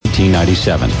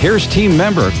1997. Here's team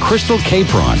member Crystal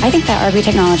Capron. I think that RB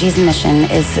Technology's mission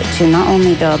is to not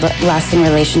only build lasting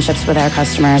relationships with our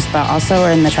customers, but also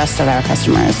earn the trust of our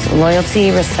customers. Loyalty,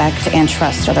 respect, and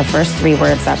trust are the first three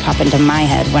words that pop into my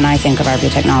head when I think of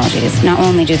RB Technologies. Not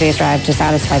only do they strive to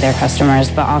satisfy their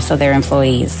customers, but also their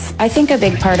employees. I think a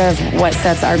big part of what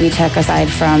sets RB Tech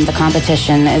aside from the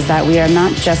competition is that we are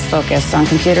not just focused on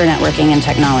computer networking and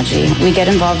technology. We get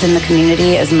involved in the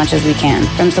community as much as we can.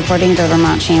 From supporting the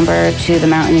Vermont Chamber to the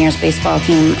Mountaineers baseball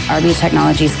team, RB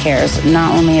Technologies cares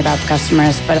not only about the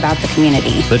customers, but about the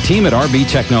community. The team at RB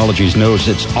Technologies knows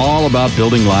it's all about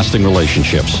building lasting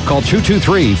relationships. Call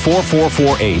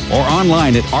 223-4448 or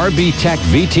online at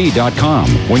rbtechvt.com.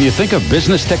 When you think of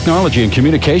business technology and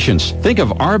communications, think of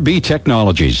RB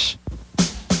Technologies.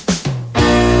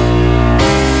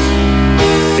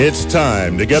 It's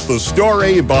time to get the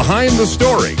story behind the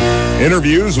story.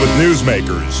 Interviews with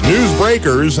newsmakers, news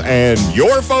breakers, and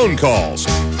your phone calls.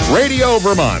 Radio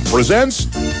Vermont presents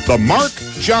The Mark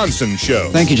Johnson Show.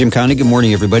 Thank you, Jim Connie. Good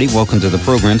morning, everybody. Welcome to the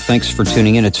program. Thanks for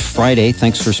tuning in. It's Friday.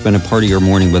 Thanks for spending part of your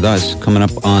morning with us. Coming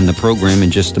up on the program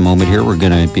in just a moment here, we're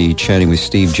going to be chatting with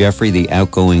Steve Jeffrey, the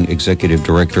outgoing executive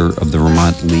director of the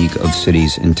Vermont League of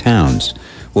Cities and Towns.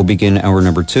 We'll begin hour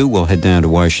number 2. We'll head down to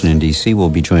Washington, D.C. We'll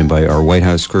be joined by our White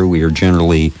House crew. We are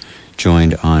generally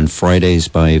joined on Fridays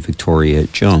by Victoria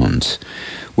Jones.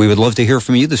 We would love to hear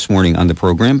from you this morning on the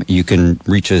program. You can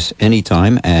reach us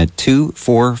anytime at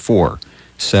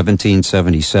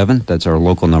 244-1777. That's our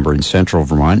local number in Central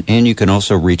Vermont. And you can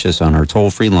also reach us on our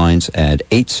toll-free lines at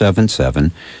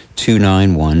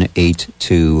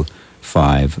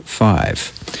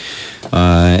 877-291-8255.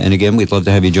 And again, we'd love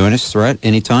to have you join us throughout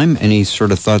anytime. Any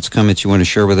sort of thoughts, comments you want to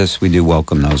share with us, we do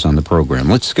welcome those on the program.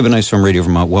 Let's give a nice from Radio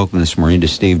Vermont welcome this morning to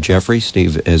Steve Jeffrey.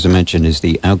 Steve, as I mentioned, is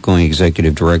the outgoing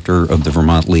executive director of the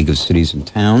Vermont League of Cities and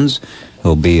Towns.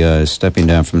 He'll be stepping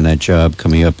down from that job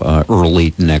coming up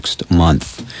early next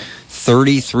month.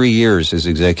 33 years as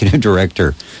executive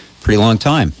director. Pretty long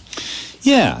time.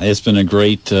 Yeah, it's been a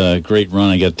great run.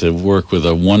 I get to work with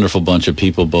a wonderful bunch of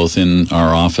people, both in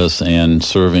our office and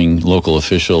serving local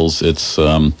officials. It's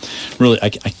really,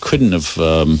 I couldn't have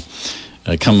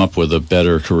come up with a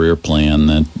better career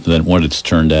plan than what it's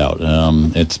turned out.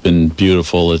 It's been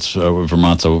beautiful.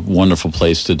 Vermont's a wonderful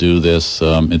place to do this.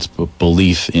 Its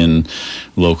belief in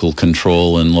local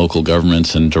control and local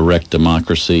governments and direct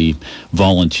democracy,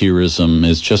 volunteerism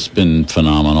has just been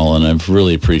phenomenal, and I've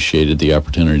really appreciated the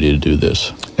opportunity to do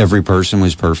this. Every person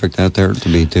was perfect out there to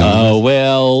be doing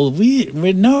well,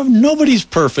 nobody's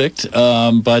perfect,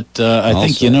 but I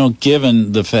think,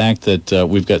 given the fact that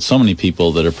we've got so many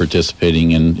people that are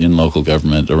participating in local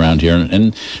government around here,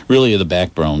 and really the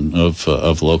backbone of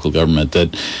local government,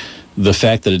 that the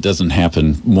fact that it doesn't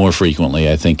happen more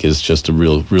frequently, I think, is just a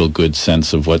real good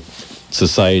sense of what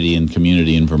society and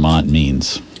community in Vermont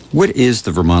means. What is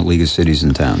the Vermont League of Cities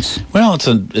and Towns? Well,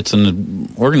 it's an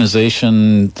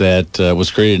organization that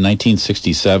was created in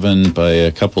 1967 by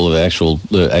a couple of some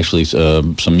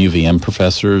UVM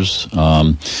professors,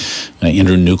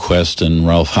 Andrew Newquist and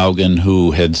Ralph Haugen,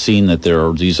 who had seen that there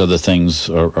are these other things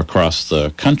across the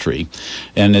country,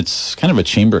 and it's kind of a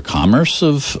chamber of commerce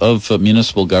of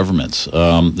municipal governments.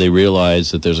 They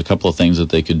realized that there's a couple of things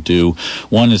that they could do.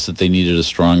 One is that they needed a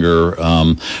stronger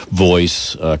common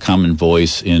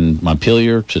voice in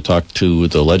Montpelier, to talk to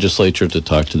the legislature, to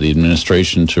talk to the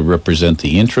administration, to represent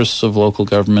the interests of local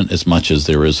government as much as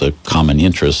there is a common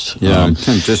interest. Yeah, I'm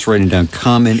just writing down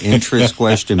common interest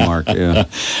question mark. Yeah.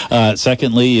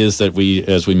 Secondly is that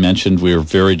as we mentioned, we're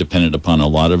very dependent upon a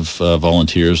lot of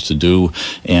volunteers to do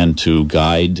and to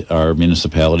guide our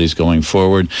municipalities going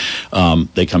forward.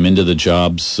 They come into the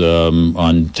jobs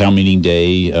on town meeting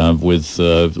day with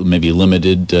maybe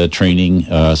limited training,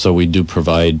 so we do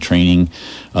provide training.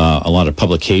 A lot of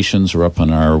publications are up on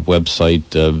our website,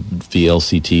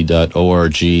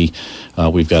 VLCT.org.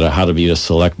 We've got how to be a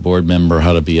select board member,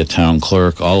 how to be a town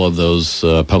clerk, all of those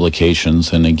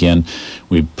publications. And again,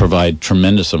 we provide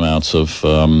tremendous amounts of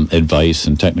advice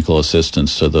and technical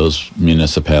assistance to those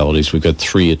municipalities. We've got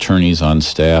 3 attorneys on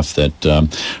staff that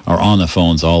are on the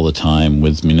phones all the time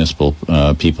with municipal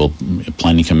people,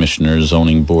 planning commissioners,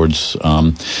 zoning boards,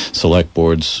 select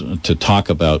boards, to talk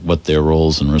about what their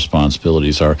roles and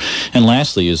responsibilities are. And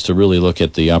lastly is to really look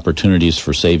at the opportunities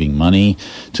for saving money,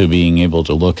 to being able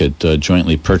to look at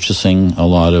jointly purchasing a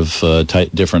lot of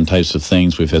different types of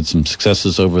things. We've had some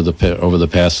successes over the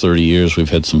past 30 years. We've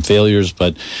had some failures,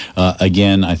 but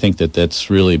again, I think that's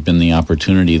really been the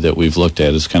opportunity that we've looked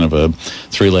at as kind of a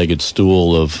 3-legged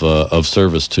stool of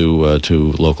service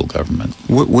to local government.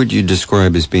 What would you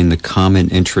describe as being the common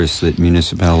interests that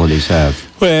municipalities have?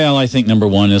 Well, I think number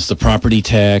one is the property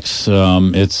tax.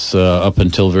 It's up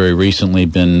until very recently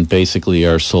been basically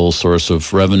our sole source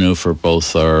of revenue for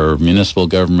both our municipal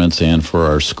governments and for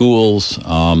our schools.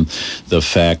 The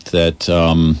fact that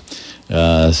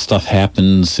stuff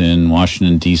happens in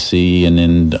Washington, D.C. and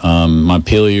in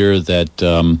Montpelier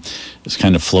that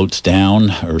kind of floats down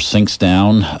or sinks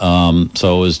down,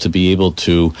 so as to be able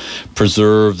to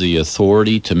preserve the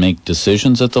authority to make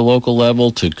decisions at the local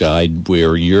level, to guide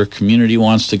where your community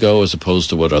wants to go as opposed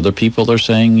to what other people are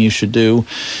saying you should do.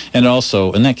 And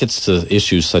also, and that gets to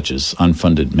issues such as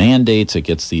unfunded mandates. It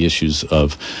gets the issues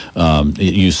of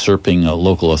usurping a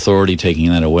local authority, taking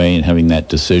that away and having that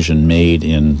decision made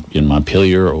in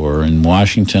Montpelier or in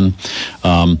Washington.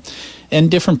 And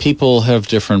different people have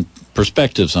different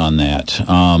perspectives on that.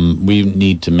 We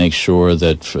need to make sure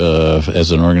that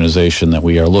as an organization that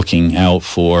we are looking out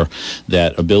for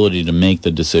that ability to make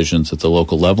the decisions at the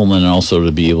local level, and also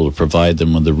to be able to provide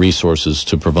them with the resources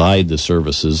to provide the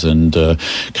services and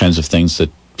kinds of things that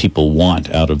people want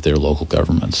out of their local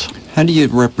governments. How do you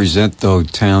represent, though,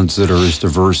 towns that are as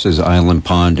diverse as Island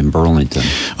Pond and Burlington?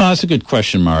 Well, that's a good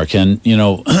question, Mark. And,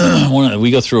 we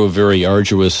go through a very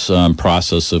arduous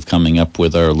process of coming up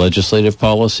with our legislative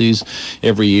policies.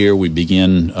 Every year we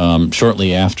begin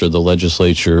shortly after the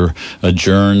legislature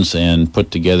adjourns and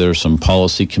put together some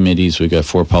policy committees. We've got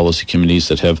 4 policy committees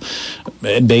that have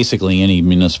basically any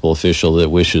municipal official that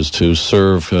wishes to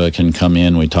serve can come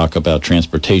in. We talk about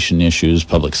transportation issues,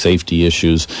 public safety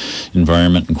issues,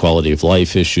 environment and quality of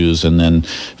life issues, and then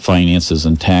finances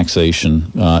and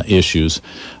taxation issues.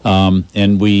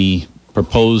 And we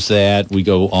propose that. We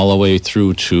go all the way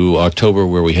through to October,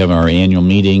 where we have our annual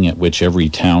meeting at which every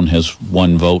town has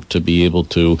one vote to be able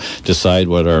to decide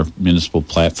what our municipal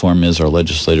platform is, our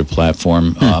legislative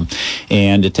platform.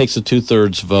 And it takes a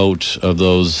 2/3 vote of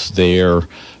those there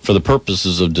for the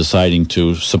purposes of deciding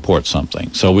to support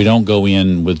something. So we don't go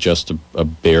in with just a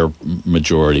bare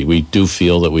majority. We do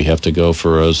feel that we have to go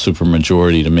for a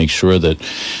supermajority to make sure that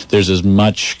there's as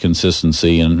much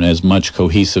consistency and as much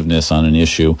cohesiveness on an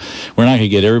issue. We're not going to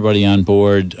get everybody on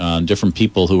board. Different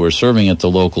people who are serving at the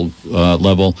local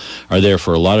level are there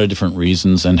for a lot of different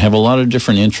reasons and have a lot of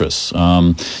different interests.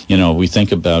 We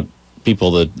think about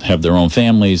people that have their own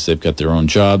families, they've got their own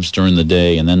jobs during the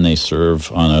day, and then they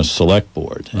serve on a select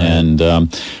board. Right. And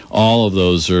all of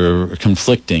those are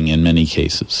conflicting in many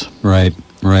cases. Right.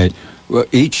 Well,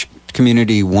 each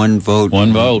community, one vote.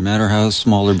 One vote. No matter how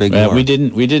small or big you are. We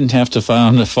didn't have to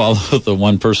follow the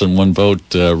one person, one vote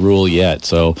rule yet.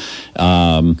 So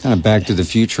kind of back to the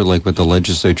future, like what the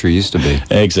legislature used to be.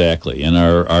 Exactly. And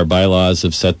our bylaws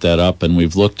have set that up, and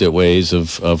we've looked at ways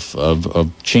of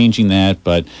changing that,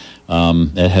 but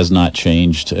it has not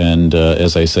changed. And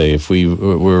as I say, if we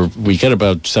get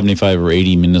about 75 or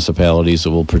 80 municipalities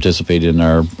that will participate in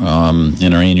our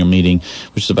annual meeting,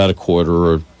 which is about a quarter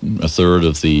or a third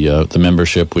of the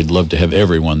membership. We'd love to have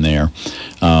everyone there,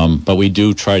 but we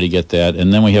do try to get that.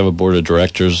 And then we have a board of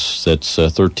directors that's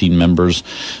 13 members,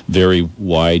 very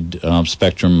wide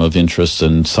spectrum of interests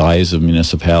and size of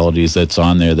municipalities that's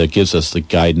on there that gives us the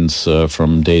guidance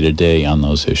from day to day on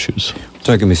those issues.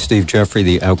 Talking with Steve Jeffrey,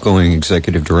 the outgoing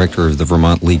executive director of the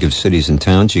Vermont League of Cities and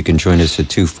Towns. You can join us at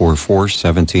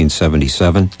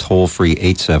 244-1777, toll-free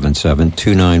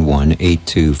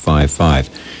 877-291-8255.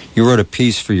 You wrote a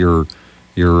piece for your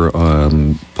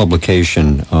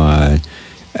publication,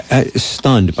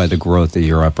 stunned by the growth of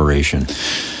your operation.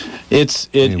 I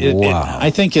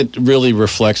think it really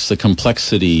reflects the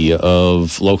complexity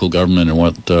of local government and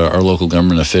what our local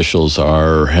government officials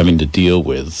are having to deal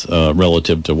with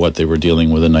relative to what they were dealing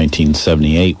with in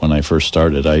 1978 when I first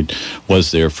started. I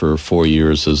was there for 4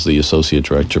 years as the associate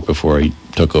director before I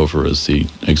took over as the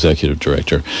executive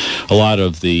director. A lot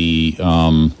of the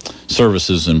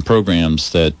services and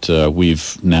programs that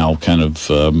we've now kind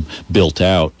of built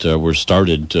out were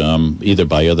started either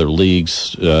by other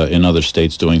leagues in other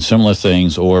states doing similar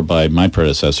things, or by my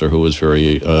predecessor, who was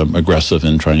very aggressive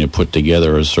in trying to put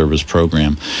together a service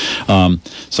program.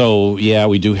 So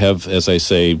we do have, as I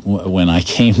say, when I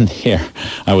came there,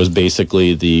 I was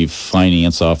basically the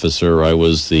finance officer. I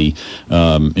was the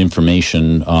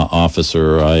information officer.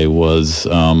 I was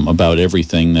about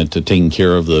everything that taking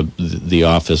care of the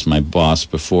office. My boss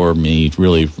before me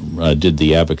really did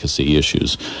the advocacy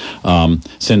issues.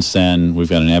 Since then, we've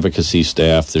got an advocacy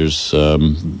staff. There's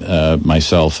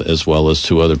myself as well as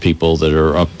 2 other people that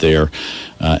are up there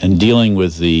and dealing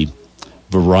with the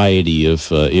variety of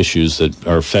issues that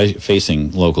are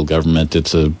facing local government.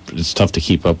 It's tough to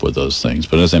keep up with those things.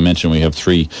 But as I mentioned, we have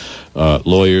 3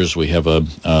 lawyers. We have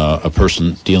a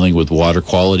person dealing with water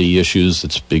quality issues.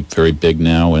 It's very big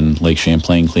now in Lake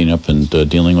Champlain cleanup and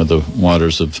dealing with the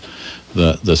waters of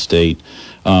the state.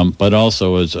 But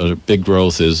also, as a big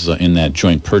growth is in that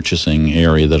joint purchasing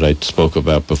area that I spoke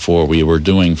about before. We were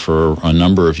doing for a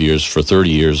number of years, for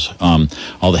 30 years,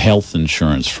 all the health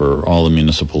insurance for all the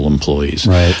municipal employees.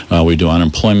 Right. We do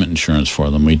unemployment insurance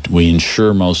for them. We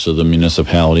insure most of the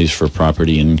municipalities for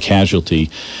property and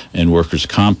casualty and workers'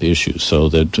 comp issues, so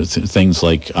that things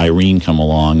like Irene come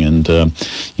along, and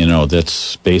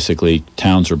that's basically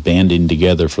towns are banding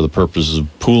together for the purposes of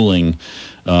pooling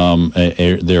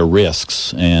their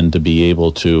risks, and to be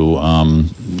able to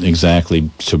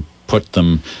to put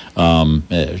them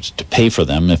to pay for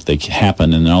them if they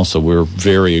happen. And also we're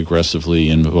very aggressively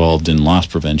involved in loss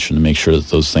prevention to make sure that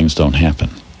those things don't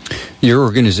happen. Your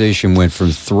organization went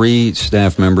from 3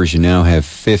 staff members. You now have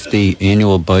 50.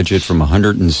 Annual budget from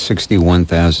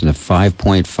 $161,000 to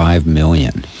 $5.5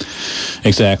 million.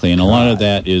 Exactly, and a lot of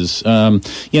that is,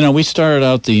 we started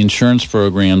out the insurance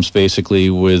programs basically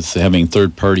with having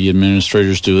third-party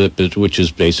administrators do it, which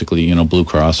is basically, Blue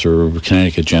Cross or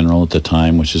Connecticut General at the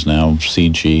time, which is now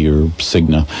CG or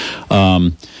Cigna.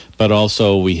 But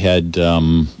also we had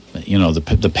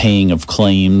the paying of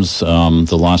claims,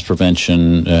 the loss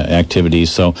prevention activities.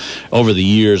 So over the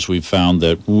years, we've found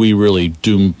that we really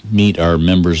do meet our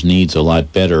members' needs a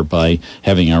lot better by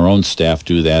having our own staff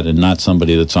do that and not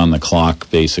somebody that's on the clock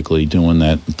basically doing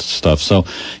that stuff. So,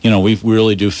 we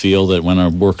really do feel that when a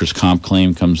workers' comp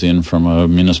claim comes in from a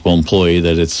municipal employee,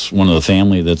 that it's one of the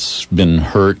family that's been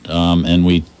hurt, and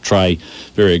we try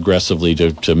very aggressively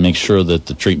to make sure that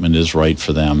the treatment is right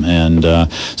for them. And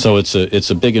so it's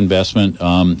a big investment,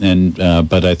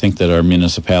 but I think that our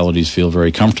municipalities feel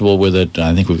very comfortable with it.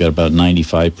 I think we've got about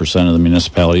 95% of the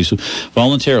municipalities who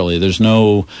voluntarily, there's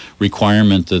no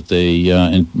requirement that they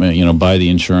buy the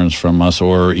insurance from us,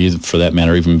 or for that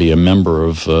matter even be a member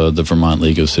of the Vermont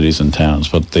League of Cities and Towns,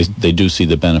 but they do see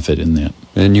the benefit in that.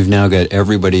 And you've now got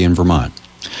everybody in Vermont.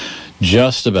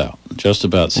 Just about.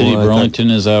 City of Burlington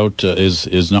is out,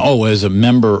 is now, as a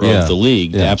member of the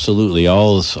league, absolutely.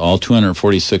 All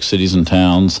 246 cities and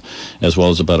towns, as well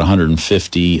as about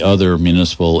 150 other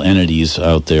municipal entities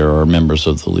out there are members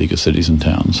of the League of Cities and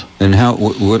Towns. And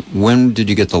when did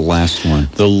you get the last one?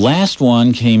 The last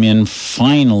one came in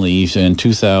finally in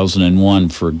 2001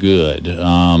 for good.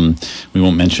 We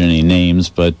won't mention any names,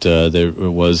 but there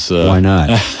was... Why not?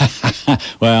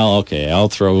 Well, okay, I'll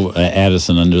throw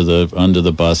Addison under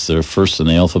the bus. They're first in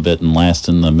the alphabet and last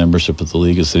in the membership of the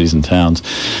League of Cities and Towns.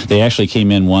 They actually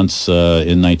came in once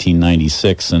in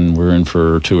 1996 and were in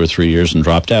for 2 or 3 years and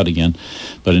dropped out again.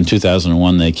 But in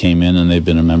 2001 they came in and they've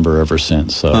been a member ever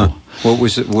since. So. What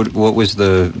was it? What was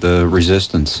the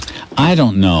resistance? I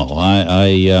don't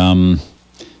know.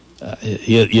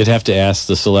 You'd have to ask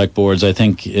the select boards. I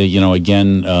think,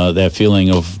 again, that feeling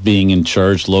of being in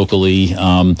charge locally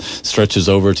stretches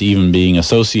over to even being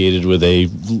associated with a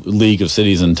League of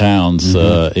Cities and Towns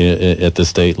at the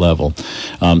state level.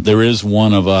 There is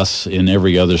one of us in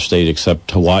every other state except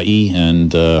Hawaii,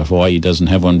 and Hawaii doesn't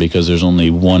have one because there's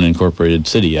only one incorporated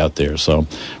city out there. So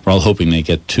we're all hoping they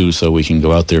get 2 so we can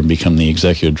go out there and become the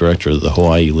executive director of the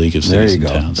Hawaii League of Cities and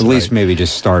Towns. At least maybe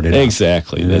just start it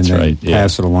Exactly, that's right.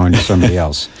 Pass it along to somebody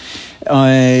else.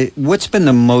 What's been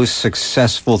the most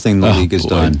successful thing the league has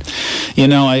done?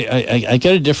 I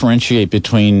got to differentiate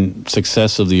between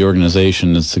success of the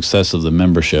organization and success of the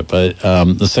membership.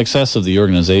 The success of the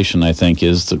organization, I think,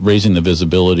 is raising the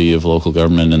visibility of local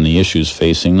government and the issues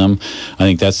facing them. I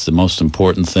think that's the most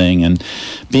important thing, and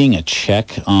being a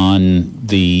check on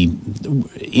the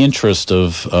interest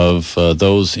of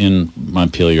those in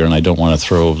Montpelier, and I don't want to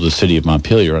throw the city of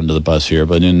Montpelier under the bus here,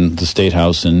 but in the State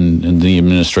House and in the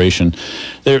administration,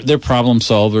 they're problem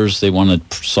solvers. They want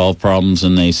to solve problems,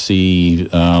 and they see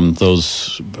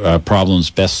those problems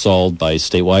best solved by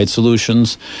statewide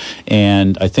solutions.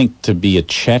 And I think to be a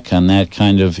check on that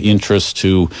kind of interest,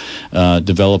 to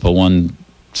develop a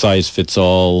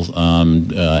one-size-fits-all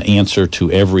answer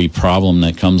to every problem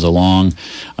that comes along,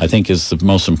 I think is the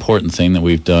most important thing that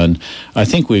we've done. I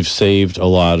think we've saved a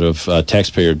lot of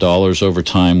taxpayer dollars over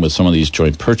time with some of these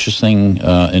joint purchasing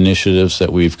initiatives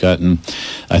that we've gotten.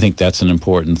 I think that's an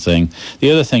important thing. The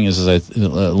other thing is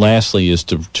lastly, is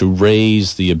to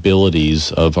raise the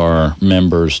abilities of our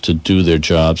members to do their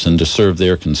jobs and to serve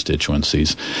their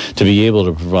constituencies, to be able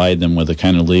to provide them with the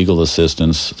kind of legal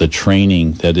assistance, the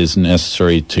training that is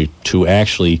necessary ability to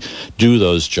actually do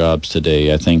those jobs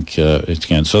today, I think it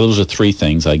can. So those are three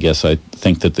things, I guess, I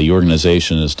think that the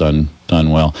organization has done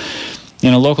well.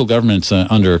 Local government's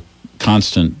under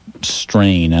constant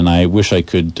strain, and I wish I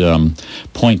could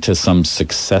point to some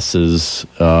successes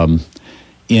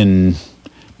in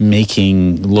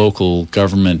making local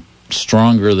government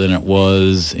stronger than it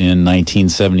was in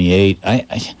 1978.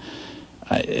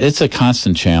 It's a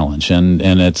constant challenge, and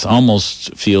it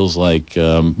almost feels like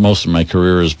most of my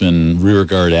career has been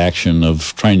rearguard action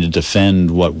of trying to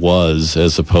defend what was,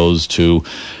 as opposed to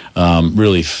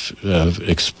really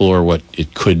explore what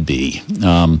it could be.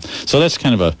 So that's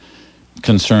kind of a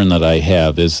concern that I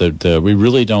have, is that we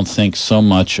really don't think so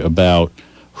much about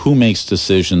who makes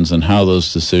decisions and how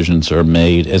those decisions are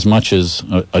made, as much as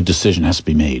a decision has to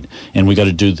be made. And we got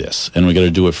to do this, and we got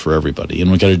to do it for everybody,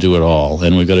 and we got to do it all,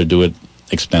 and we got to do it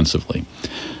expensively.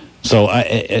 So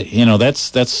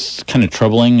that's kind of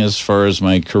troubling as far as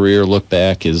my career look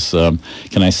back. Is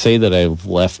can I say that I've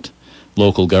left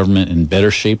local government in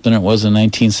better shape than it was in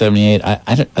 1978?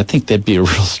 I think that'd be a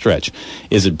real stretch.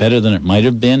 Is it better than it might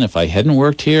have been if I hadn't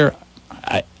worked here?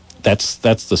 That's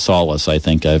the solace I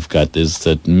think I've got, is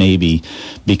that maybe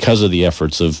because of the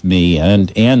efforts of me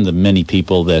and the many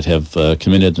people that have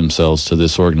committed themselves to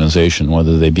this organization,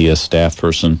 whether they be a staff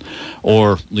person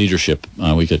or leadership,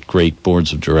 we got great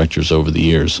boards of directors over the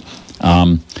years.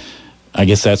 I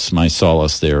guess that's my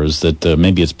solace there, is that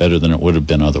maybe it's better than it would have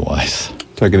been otherwise.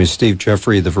 Talking to Steve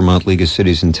Jeffrey, the Vermont League of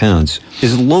Cities and Towns.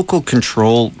 Is local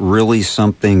control really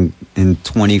something in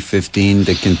 2015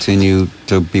 to continue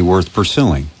to be worth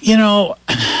pursuing?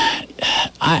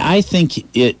 I think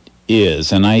it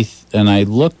is, and I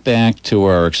look back to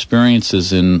our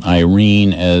experiences in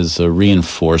Irene as a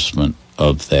reinforcement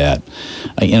of that.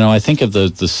 I think of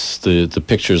the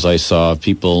pictures I saw of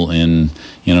people in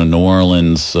New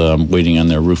Orleans waiting on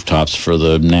their rooftops for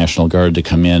the National Guard to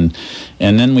come in,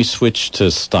 and then we switch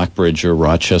to Stockbridge or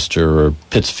Rochester or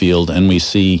Pittsfield, and we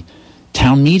see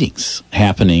town meetings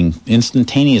happening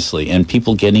instantaneously, and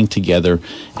people getting together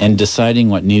and deciding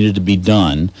what needed to be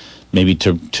done, maybe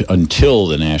to until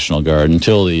the National Guard,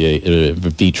 until the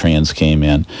V-Trans came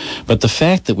in. But the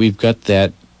fact that we've got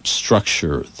that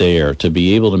structure there to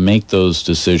be able to make those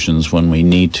decisions when we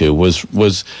need to was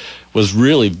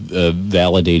really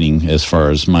validating as far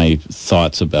as my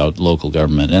thoughts about local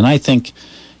government. And I think,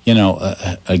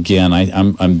 again,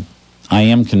 I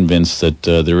am convinced that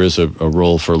there is a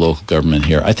role for local government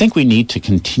here. I think we need to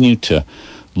continue to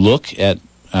look at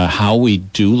how we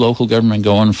do local government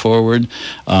going forward,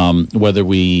 whether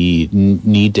we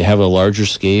need to have a larger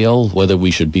scale, whether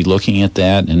we should be looking at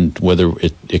that, and whether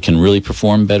it can really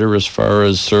perform better as far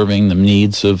as serving the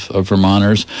needs of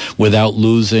Vermonters without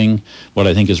losing what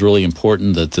I think is really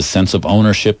important, that the sense of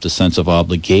ownership, the sense of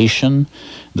obligation,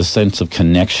 the sense of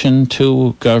connection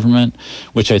to government,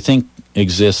 which I think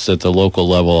exists at the local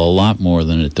level a lot more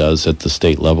than it does at the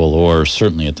state level, or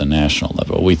certainly at the national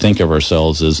level. We think of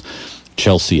ourselves as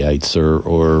Chelseaites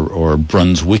or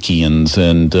Brunswickians,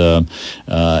 and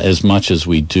as much as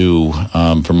we do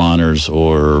Vermonters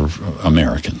or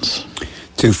Americans.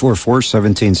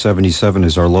 244-1777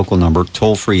 is our local number.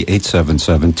 Toll-free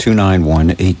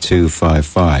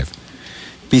 877-291-8255.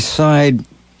 Beside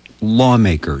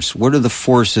lawmakers, what are the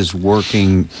forces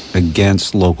working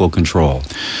against local control?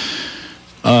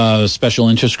 Special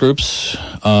interest groups,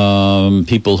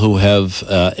 people who have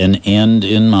an end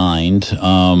in mind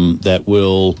that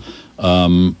will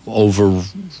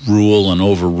overrule and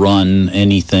overrun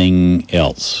anything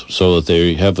else, so that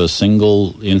they have a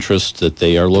single interest that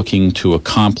they are looking to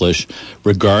accomplish,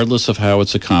 regardless of how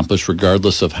it's accomplished,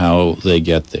 regardless of how they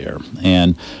get there.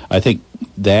 And I think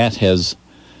that has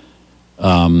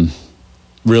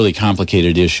really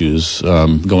complicated issues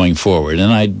going forward.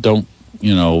 And I don't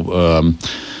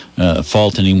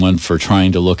fault anyone for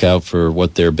trying to look out for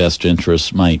what their best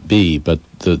interests might be, but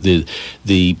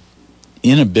the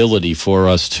inability for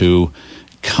us to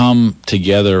come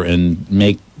together and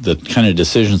make the kind of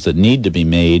decisions that need to be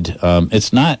made,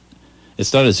 it's not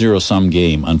a zero-sum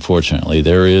game, unfortunately.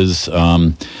 There is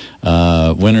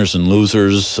winners and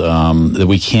losers, that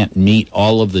we can't meet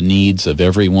all of the needs of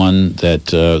everyone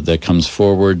that comes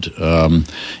forward.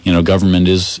 Government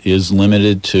is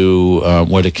limited to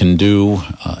what it can do,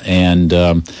 and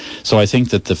so I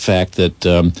think that the fact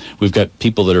that we've got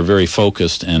people that are very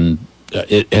focused, and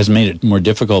it has made it more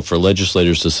difficult for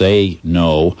legislators to say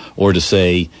no or to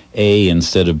say A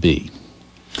instead of B.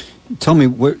 Tell me,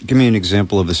 give me an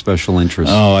example of a special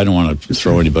interest. Oh, I don't want to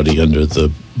throw anybody under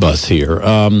the bus here.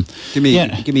 Give me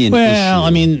an issue. Well, I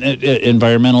mean,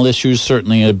 environmental issues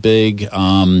certainly a big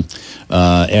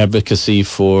advocacy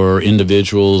for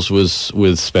individuals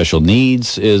with special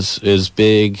needs is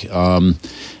big.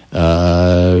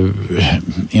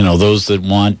 Those that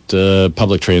want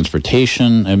public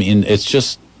transportation. I mean, it's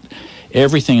just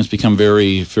everything has become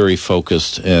very, very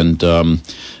focused, and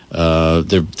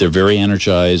they're very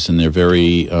energized, and they're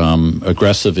very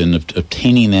aggressive in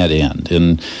obtaining that end.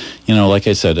 And like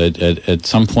I said, at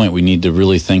some point we need to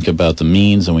really think about the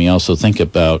means, and we also think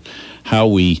about how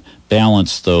we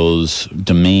balance those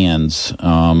demands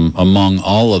among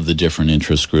all of the different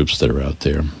interest groups that are out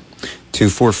there.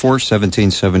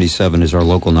 244-1777 is our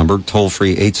local number.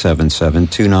 Toll-free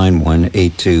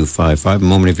 877-291-8255. A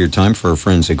moment of your time for our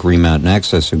friends at Green Mountain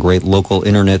Access, a great local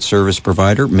internet service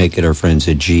provider. Make it our friends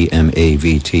at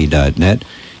gmavt.net.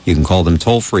 You can call them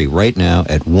toll-free right now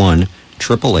at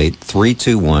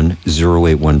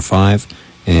 1-888-321-0815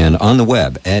 and on the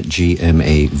web at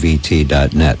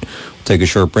gmavt.net. Take a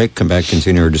short break, come back,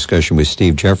 continue our discussion with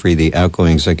Steve Jeffrey, the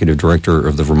outgoing executive director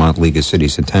of the Vermont League of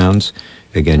Cities and Towns.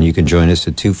 Again, you can join us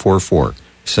at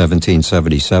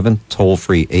 244-1777,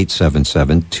 toll-free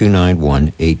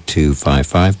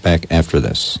 877-291-8255. Back after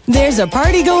this. There's a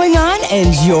party going on,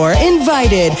 and you're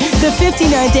invited. The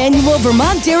 59th Annual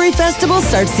Vermont Dairy Festival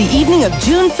starts the evening of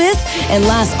June 5th and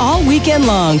lasts all weekend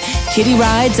long. Kiddie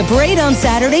rides, a parade on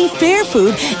Saturday, fair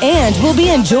food, and we'll be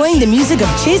enjoying the music of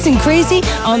Chasing Crazy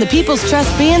on the People's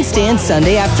Trust Bandstand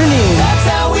Sunday afternoon. That's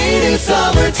how we do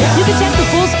summertime. You can check the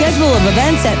full schedule of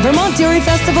events at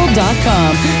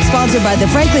VermontDairyFestival.com. Sponsored by the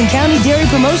Franklin County Dairy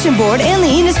Promotion Board and the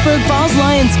Enosburg Falls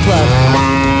Lions Club.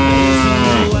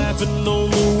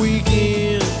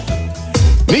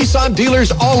 Nissan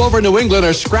dealers all over New England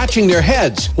are scratching their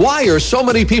heads. Why are so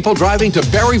many people driving to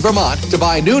Barrie, Vermont to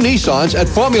buy new Nissans at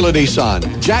Formula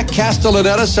Nissan? Jack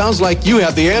Castellaneta sounds like you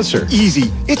have the answer.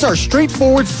 Easy. It's our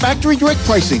straightforward factory direct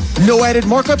pricing. No added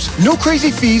markups, no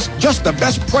crazy fees, just the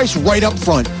best price right up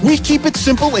front. We keep it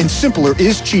simple, and simpler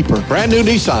is cheaper. Brand new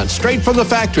Nissan, straight from the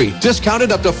factory.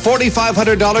 Discounted up to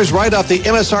 $4,500 right off the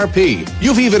MSRP.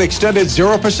 You've even extended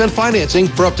 0% financing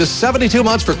for up to 72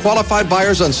 months for qualified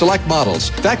buyers on select models.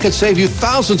 That could save you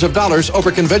thousands of dollars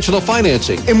over conventional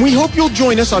financing. And we hope you'll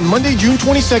join us on Monday, June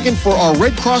 22nd for our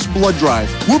Red Cross Blood Drive.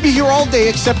 We'll be here all day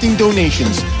accepting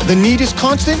donations. The need is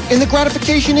constant and the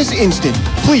gratification is instant.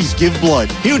 Please give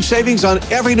blood. Huge savings on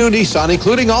every new Nissan,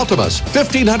 including Altimas.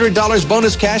 $1,500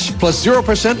 bonus cash plus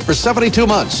 0% for 72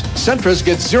 months. Sentras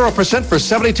gets 0% for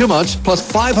 72 months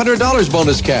plus $500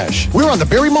 bonus cash. We're on the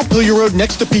Barrie Montpelier Road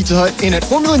next to Pizza Hut and at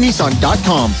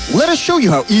FormulaNissan.com. Let us show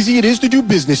you how easy it is to do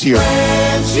business here.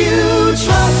 You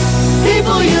trust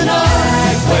people you know.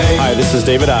 Hi, this is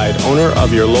David Ide, owner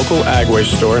of your local Agway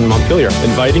store in Montpelier,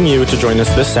 inviting you to join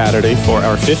us this Saturday for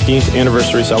our 15th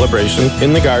anniversary celebration.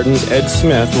 In the Gardens, Ed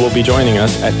Smith will be joining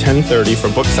us at 10:30 for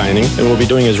book signing, and will be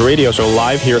doing his radio show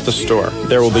live here at the store.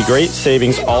 There will be great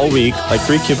savings all week, like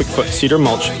 3 cubic foot cedar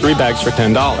mulch, 3 bags for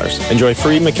 $10. Enjoy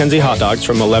free Mackenzie hot dogs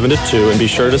from 11 to 2, and be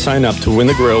sure to sign up to win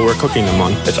the grill we're cooking them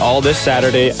on. It's all this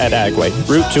Saturday at Agway,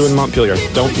 Route 2 in Montpelier.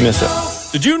 Don't miss it.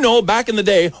 Did you know back in the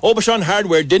day, Aubuchon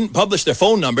Hardware didn't publish their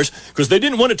phone numbers because they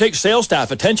didn't want to take sales staff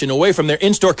attention away from their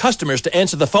in-store customers to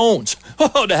answer the phones?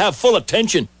 Oh, to have full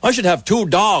attention. I should have 2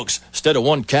 dogs instead of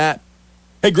 1 cat.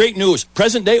 Hey, great news.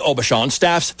 Present-day Aubuchon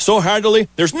staffs so heartily,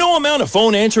 there's no amount of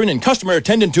phone answering and customer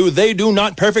attending to they do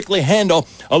not perfectly handle,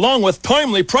 along with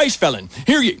timely price felling.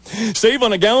 Hear ye. Save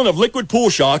on a gallon of liquid pool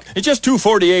shock. It's just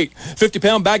 $2.48.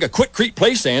 50-pound bag of Quick-Crete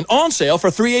play sand on sale for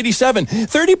 $3.87.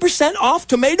 30% off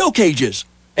tomato cages.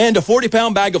 And a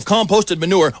 40-pound bag of composted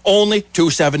manure, only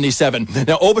 $2.77.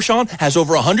 Now, Aubuchon has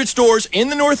over 100 stores in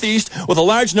the Northeast with a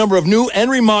large number of new and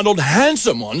remodeled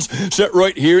handsome ones set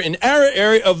right here in our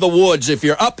area of the woods. If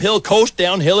you're uphill, coast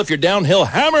downhill. If you're downhill,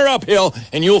 hammer uphill,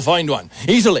 and you'll find one.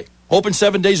 Easily. Open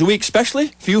 7 days a week,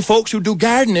 especially for you folks who do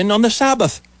gardening on the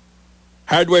Sabbath.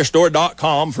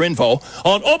 HardwareStore.com for info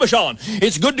on Aubuchon.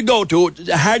 It's good to go to.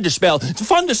 It's hard to spell. It's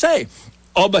fun to say.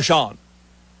 Aubuchon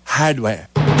Hardware.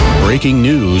 Breaking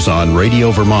news on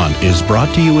Radio Vermont is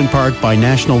brought to you in part by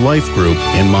National Life Group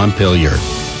in Montpelier.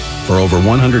 For over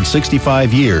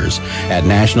 165 years, at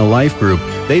National Life Group,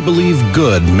 they believe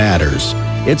good matters.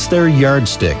 It's their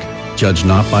yardstick, judged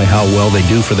not by how well they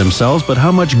do for themselves, but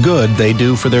how much good they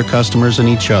do for their customers and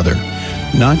each other.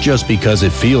 Not just because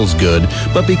it feels good,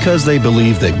 but because they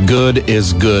believe that good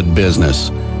is good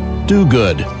business. Do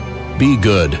good. Be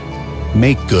good.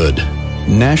 Make good.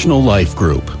 National Life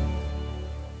Group.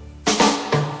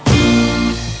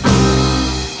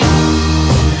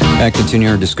 Back continue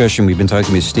our discussion. We've been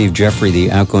talking with Steve Jeffrey, the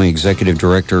outgoing executive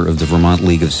director of the Vermont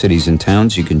League of Cities and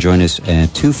Towns. You can join us at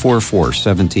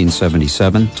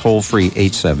 244-1777, toll-free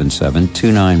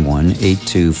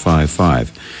 877-291-8255.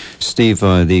 Steve,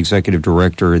 the executive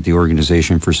director at the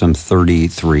organization for some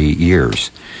 33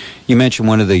 years. You mentioned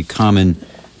one of the common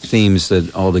themes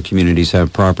that all the communities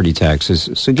have, property taxes.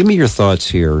 So give me your thoughts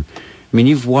here. I mean,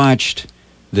 you've watched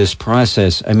this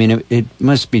process. I mean, it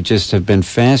must be just have been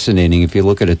fascinating if you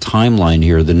look at a timeline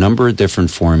here, the number of different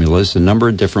formulas, the number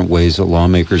of different ways that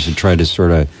lawmakers have tried to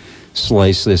sort of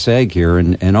slice this egg here,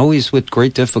 and always with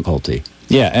great difficulty.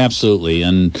 Yeah, absolutely.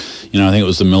 And, I think it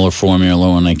was the Miller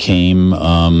formula when I came.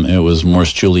 It was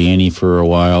Morse Giuliani for a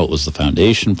while. It was the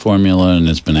foundation formula, and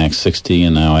it's been Act 60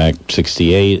 and now Act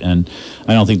 68. And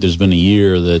I don't think there's been a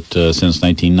year that since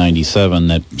 1997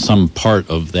 that some part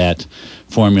of that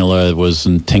formula was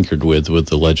tinkered with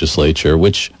the legislature,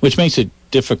 which makes it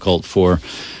difficult for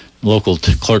local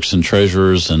clerks and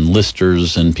treasurers and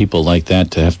listers and people like that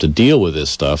to have to deal with this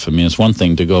stuff. I mean, it's one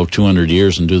thing to go 200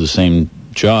 years and do the same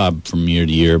job from year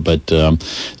to year, but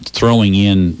throwing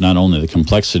in not only the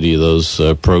complexity of those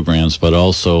programs, but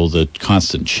also the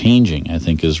constant changing, I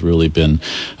think, has really been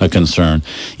a concern.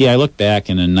 Yeah, I look back,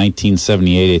 and in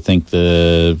 1978, I think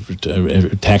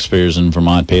the taxpayers in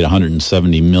Vermont paid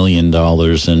 $170 million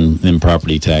in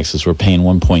property taxes. We're paying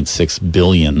 $1.6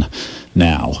 billion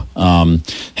now.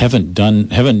 Haven't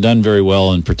done very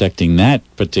well in protecting that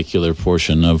particular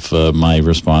portion of my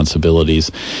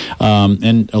responsibilities,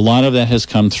 and a lot of that has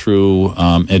come through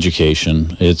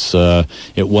education. It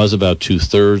was about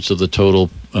 2/3 of the total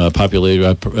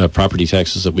populated property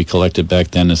taxes that we collected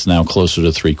back then. It's now closer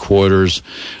to 3/4.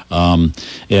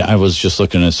 I was just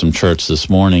looking at some charts this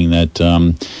morning that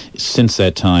since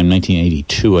that time,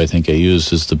 1982, I think I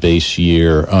used as the base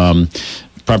year.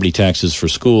 Property taxes for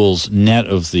schools, net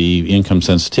of the income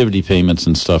sensitivity payments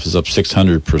and stuff, is up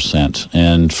 600%.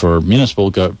 And for municipal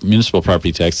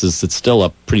property taxes, it's still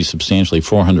up pretty substantially,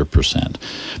 400%.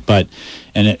 But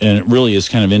and it really is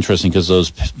kind of interesting because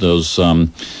those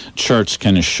charts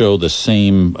kind of show the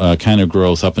same kind of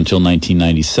growth up until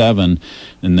 1997.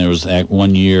 And there was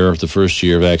one year, the first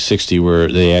year of Act 60, where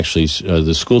they actually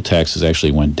the school taxes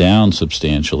actually went down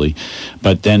substantially.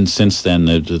 But then since then,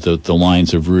 the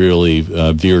lines have really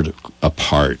veered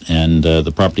apart, and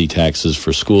the property taxes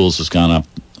for schools has gone up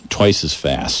twice as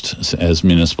fast as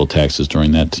municipal taxes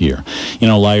during that year.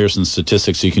 Liars and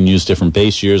statistics, you can use different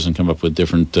base years and come up with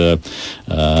different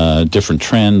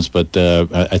trends, but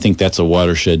I think that's a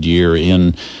watershed year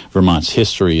in Vermont's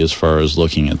history as far as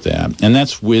looking at that. And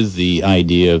that's with the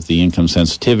idea of the income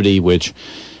sensitivity, which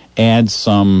adds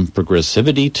some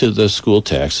progressivity to the school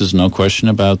taxes, no question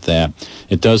about that.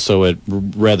 It does so at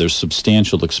rather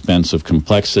substantial expense of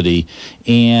complexity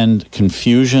and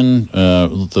confusion,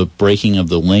 the breaking of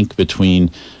the link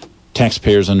between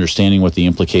taxpayers understanding what the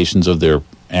implications of their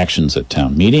actions at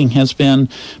town meeting has been,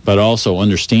 but also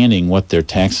understanding what their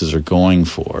taxes are going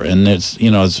for. And I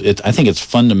think it's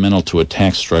fundamental to a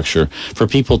tax structure for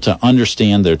people to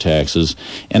understand their taxes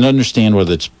and understand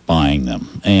whether it's buying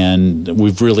them. And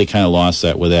we've really kind of lost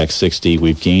that with Act 60.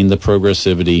 We've gained the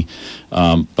progressivity,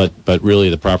 but really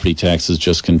the property taxes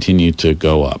just continue to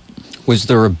go up. Was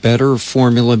there a better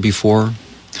formula before?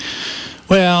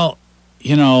 Well,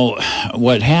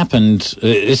 what happened,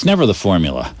 it's never the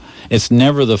formula. It's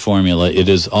never the formula. It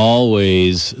is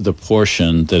always the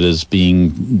portion that is being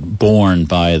borne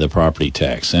by the property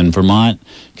tax. And Vermont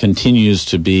continues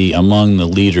to be among the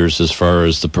leaders as far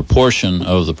as the proportion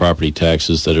of the property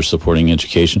taxes that are supporting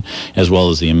education, as well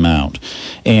as the amount.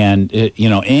 And,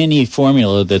 any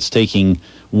formula that's taking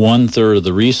 1/3 of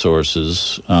the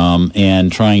resources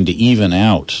and trying to even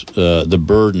out the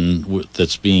burden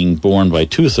that's being borne by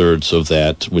 2/3 of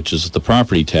that, which is the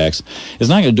property tax, is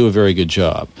not going to do a very good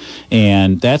job.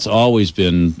 And that's always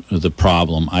been the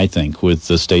problem, I think, with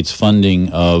the state's funding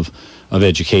of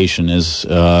education, is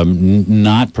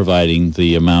not providing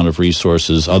the amount of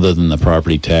resources other than the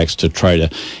property tax to try to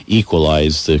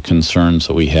equalize the concerns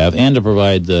that we have and to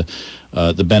provide the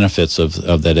benefits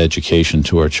of that education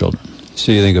to our children.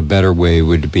 So you think a better way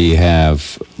would be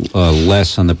have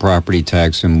less on the property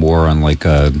tax and more on like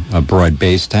a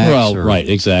broad-based tax? Well, right,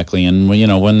 exactly. And,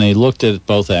 when they looked at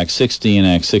both Act 60 and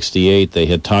Act 68, they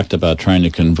had talked about trying to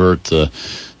convert at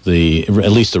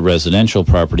least the residential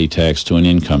property tax to an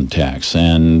income tax.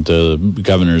 And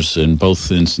governors in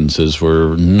both instances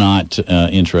were not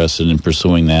interested in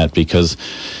pursuing that because,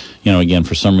 again,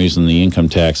 for some reason, the income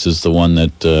tax is the one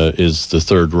that is the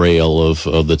third rail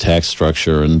of the tax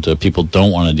structure, and people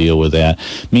don't want to deal with that.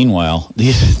 Meanwhile,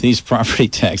 these property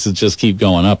taxes just keep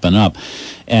going up and up.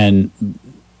 And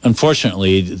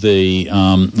unfortunately,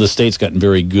 the state's gotten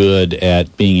very good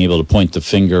at being able to point the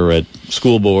finger at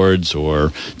school boards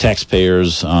or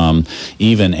taxpayers,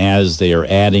 even as they are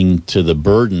adding to the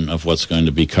burden of what's going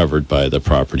to be covered by the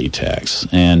property tax.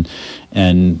 And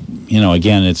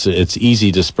again, it's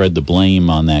easy to spread the blame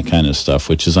on that kind of stuff,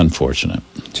 which is unfortunate.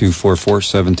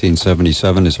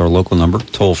 244-1777 is our local number.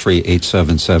 Toll free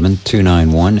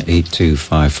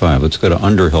 877-291-8255. Let's go to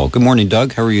Underhill. Good morning,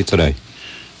 Doug. How are you today?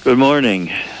 Good morning.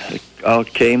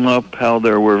 Came up how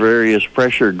there were various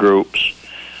pressure groups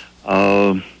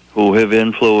who have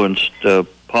influenced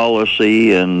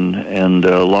policy and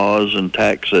laws and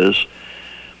taxes.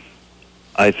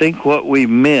 I think what we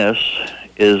miss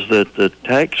is that the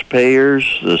taxpayers,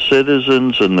 the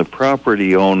citizens, and the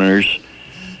property owners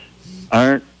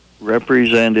aren't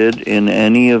represented in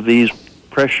any of these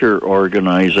pressure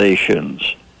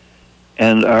organizations.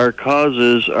 And our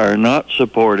causes are not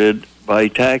supported by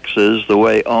taxes the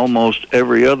way almost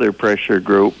every other pressure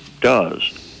group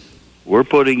does. We're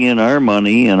putting in our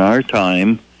money and our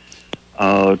time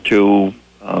to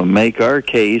make our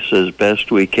case as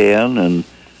best we can, and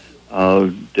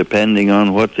depending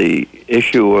on what the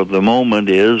issue of the moment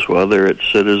is, whether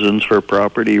it's Citizens for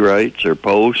Property Rights or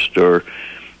Post or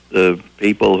the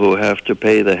people who have to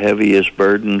pay the heaviest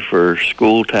burden for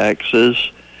school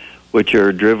taxes, which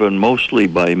are driven mostly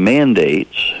by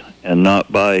mandates and not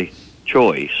by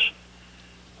choice.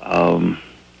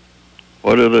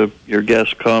 What are your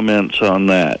guest comments on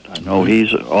that? I know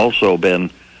he's also been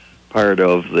part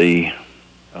of the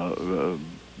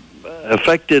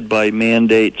affected by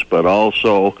mandates, but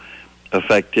also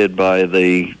affected by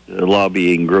the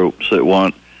lobbying groups that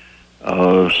want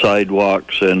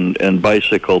sidewalks and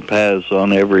bicycle paths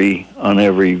on every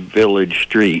village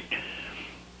street.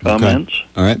 Comments? Okay.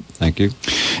 All right. Thank you.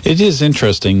 It is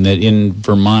interesting that in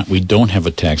Vermont we don't have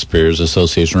a taxpayers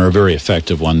association, or a very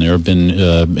effective one. There have been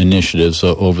initiatives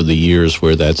over the years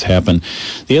where that's happened.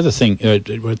 The other thing,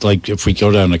 like if we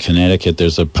go down to Connecticut,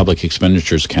 there's a Public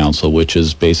Expenditures Council, which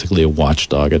is basically a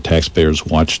watchdog, a taxpayers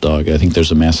watchdog. I think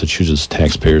there's a Massachusetts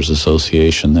Taxpayers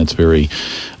Association that's very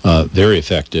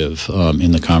effective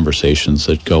in the conversations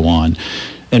that go on.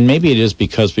 And maybe it is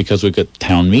because we've got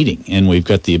town meeting and we've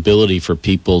got the ability for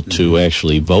people to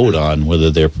actually vote on whether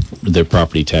their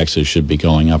property taxes should be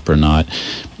going up or not,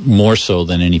 more so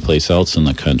than any place else in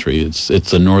the country. It's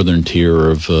the northern tier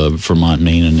of Vermont,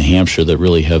 Maine, and New Hampshire that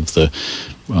really have the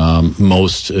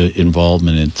most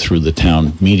involvement through the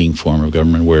town meeting form of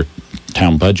government, where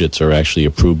town budgets are actually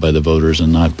approved by the voters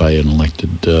and not by an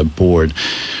elected board.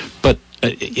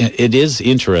 It is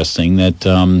interesting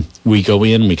that we go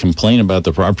in, we complain about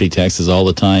the property taxes all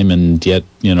the time, and yet,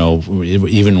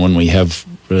 even when we have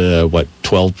 12,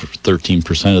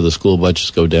 13% of the school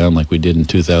budgets go down like we did in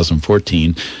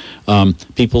 2014,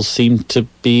 people seem to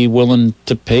be willing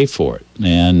to pay for it.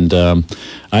 And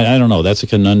I don't know. That's a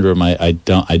conundrum I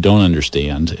don't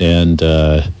understand. And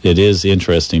it is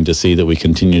interesting to see that we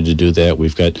continue to do that.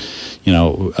 We've got,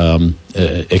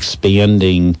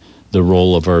 expanding the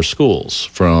role of our schools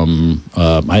from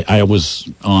I was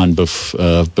on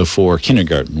before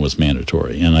kindergarten was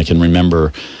mandatory, and I can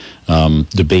remember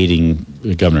debating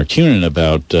Governor Kunin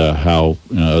about how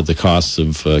the costs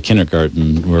of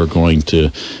kindergarten were going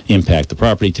to impact the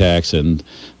property tax, and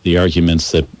the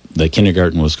arguments that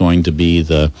kindergarten was going to be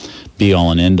the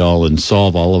be-all and end-all and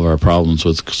solve all of our problems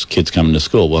with kids coming to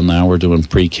school. Well, now we're doing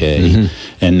pre-K,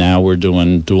 and now we're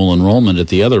doing dual enrollment at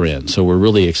the other end. So we're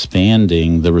really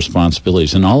expanding the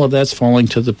responsibilities, and all of that's falling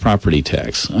to the property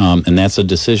tax. And that's a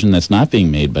decision that's not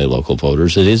being made by local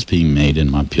voters. It is being made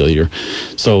in Montpelier.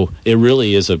 So it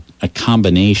really is a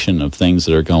combination of things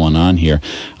that are going on here.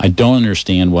 I don't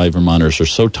understand why Vermonters are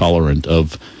so tolerant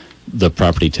of the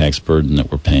property tax burden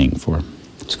that we're paying for.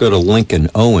 Let's go to Lincoln.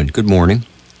 Owen, good morning.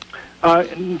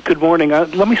 Good morning.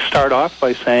 Let me start off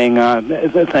by saying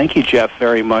thank you, Jeff,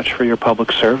 very much for your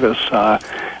public service. I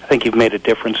think you've made a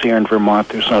difference here in Vermont.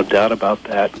 There's no doubt about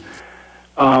that.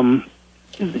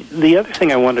 The other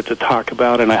thing I wanted to talk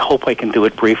about, and I hope I can do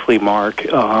it briefly, Mark,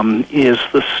 is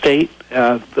the state,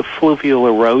 the fluvial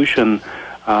erosion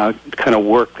kind of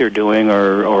work they're doing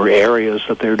or areas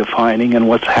that they're defining, and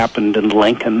what's happened in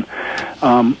Lincoln.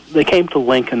 They came to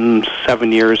Lincoln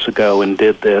 7 years ago and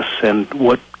did this, and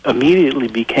what immediately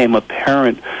became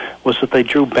apparent was that they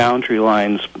drew boundary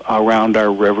lines around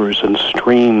our rivers and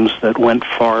streams that went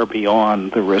far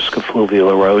beyond the risk of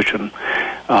fluvial erosion.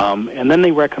 And then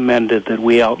they recommended that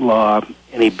we outlaw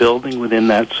any building within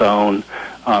that zone,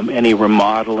 any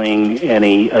remodeling,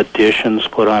 any additions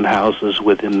put on houses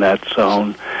within that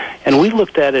zone. And we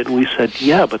looked at it and we said,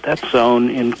 yeah, but that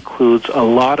zone includes a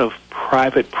lot of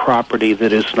private property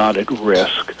that is not at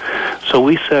risk. So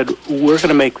we said, we're going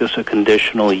to make this a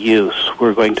conditional use.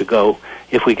 We're going to go,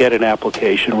 if we get an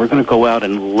application, we're going to go out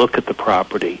and look at the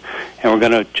property. And we're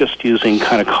going to, just using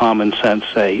kind of common sense,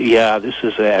 say, yeah, this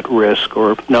is at risk,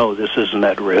 or no, this isn't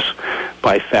at risk,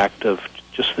 by fact of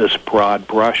just this broad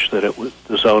brush that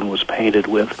the zone was painted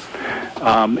with.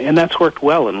 And that's worked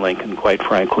well in Lincoln, quite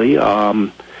frankly.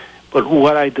 But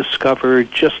what I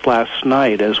discovered just last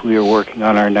night as we were working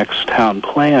on our next town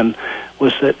plan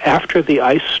was that after the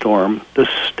ice storm, the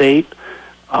state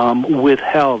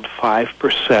withheld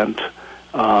 5%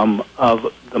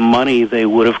 of the money they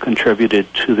would have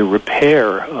contributed to the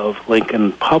repair of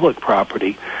Lincoln public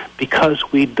property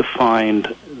because we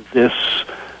defined this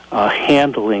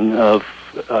handling of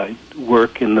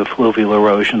work in the fluvial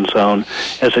erosion zone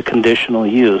as a conditional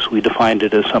use. We defined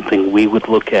it as something we would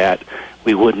look at.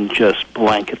 We wouldn't just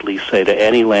blanketly say to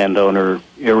any landowner,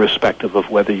 irrespective of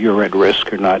whether you're at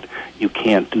risk or not, you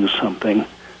can't do something.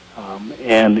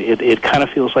 And it kind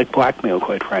of feels like blackmail,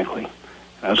 quite frankly.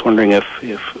 I was wondering if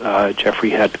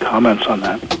Jeffrey had comments on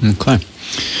that. Okay.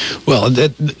 Well,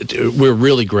 we're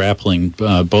really grappling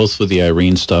both with the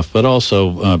Irene stuff, but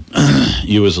also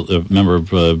you as a member of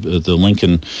the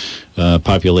Lincoln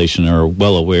population are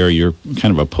well aware you're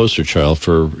kind of a poster child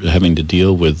for having to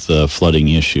deal with flooding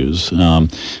issues. I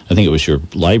think it was your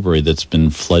library that's been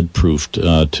flood-proofed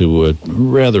to a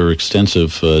rather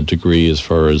extensive degree as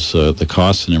far as the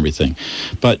costs and everything.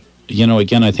 But,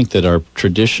 again, I think that our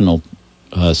traditional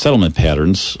settlement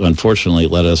patterns, unfortunately,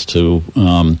 led us to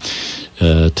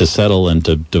settle and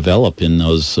to develop in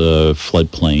those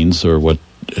floodplains, or what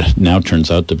now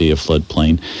turns out to be a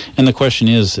floodplain. And the question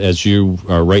is, as you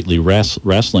are rightly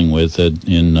wrestling with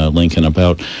in Lincoln,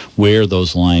 about where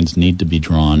those lines need to be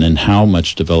drawn and how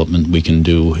much development we can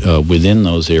do within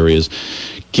those areas,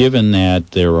 given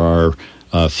that there are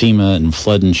FEMA and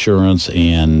flood insurance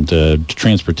and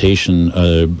transportation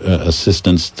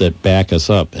assistance that back us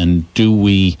up. And do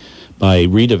we, by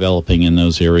redeveloping in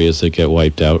those areas that get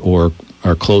wiped out or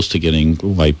are close to getting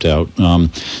wiped out,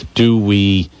 do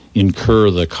we incur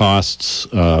the costs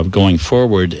going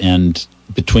forward, and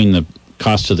between the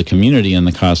cost to the community and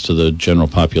the cost to the general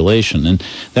population? And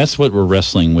that's what we're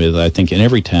wrestling with, I think, in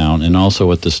every town, and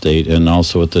also at the state and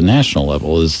also at the national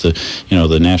level. Is the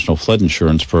National Flood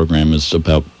Insurance Program is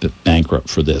about bankrupt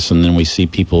for this, and then we see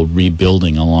people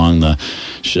rebuilding along the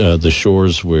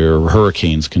shores where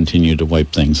hurricanes continue to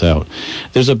wipe things out.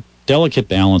 There's a delicate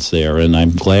balance there, and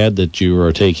I'm glad that you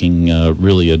are taking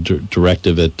really a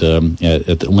directive at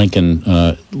the Lincoln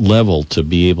level to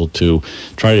be able to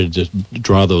try to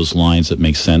draw those lines that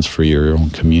make sense for your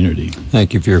own community.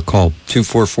 Thank you for your call.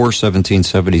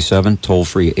 244-1777,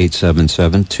 toll-free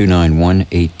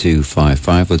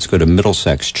 877-291-8255. Let's go to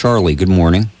Middlesex. Charlie, good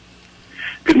morning.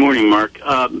 Good morning, Mark.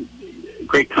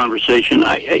 Great conversation.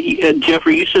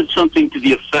 Jeffrey, you said something to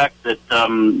the effect that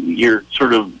you're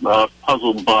sort of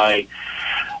puzzled by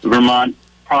Vermont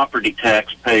property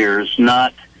taxpayers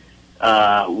not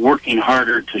working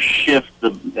harder to shift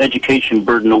the education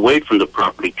burden away from the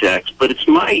property tax. But it's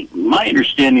my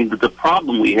understanding that the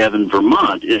problem we have in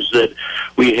Vermont is that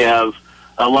we have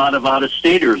a lot of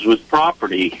out-of-staters with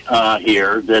property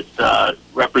here that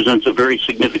represents a very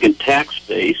significant tax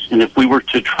base. And if we were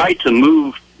to try to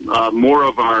move more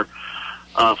of our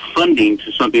funding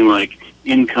to something like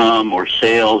income or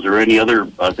sales or any other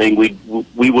thing, we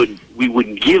would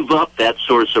give up that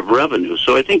source of revenue.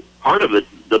 So I think part of it,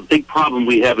 the big problem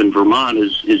we have in Vermont,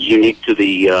 is unique to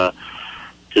the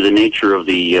nature of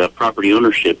the property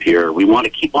ownership here. We want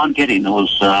to keep on getting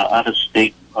those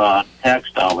out-of-state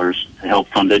tax dollars to help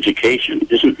fund education.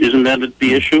 Isn't that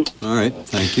the issue? All right,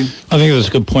 thank you. I think that's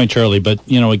a good point, Charlie. But,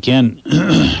 again,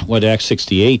 what Act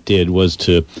 68 did was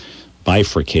to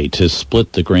bifurcate, to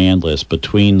split the grand list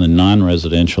between the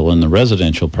non-residential and the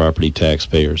residential property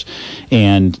taxpayers.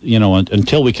 And,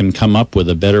 until we can come up with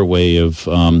a better way of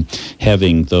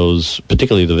having those,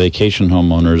 particularly the vacation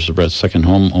homeowners, the second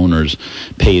homeowners,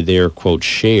 pay their, quote,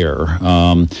 share,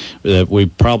 that we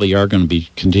probably are going to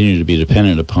continue to be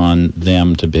dependent upon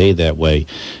them to pay that way.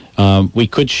 We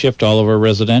could shift all of our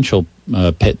residential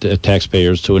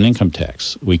taxpayers to an income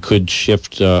tax. We could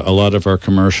shift a lot of our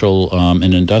commercial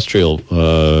and industrial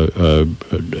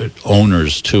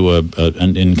owners to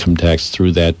an income tax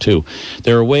through that too.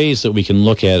 There are ways that we can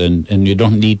look at, and you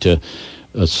don't need to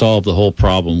solve the whole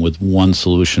problem with one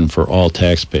solution for all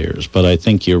taxpayers. But I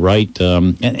think you're right.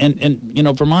 And you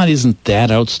know, Vermont isn't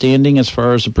that outstanding as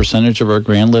far as the percentage of our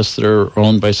grand lists that are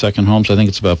owned by second homes. I think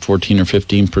it's about 14 or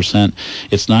 15%.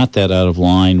 It's not that out of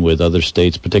line with other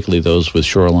states, particularly those with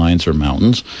shorelines or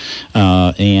mountains.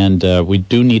 And we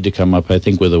do need to come up, I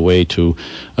think, with a way to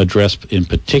address, in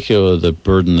particular, the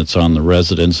burden that's on the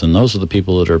residents. And those are the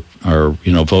people that are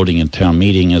you know, voting in town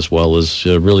meeting, as well as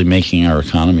really making our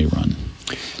economy run.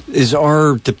 Is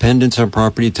our dependence on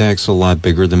property tax a lot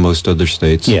bigger than most other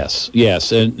states? Yes.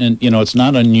 And you know, it's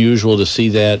not unusual to see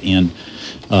that in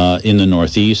the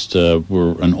Northeast.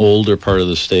 We're an older part of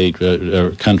the state,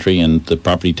 country, and the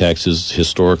property tax is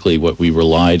historically what we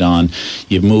relied on.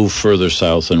 You move further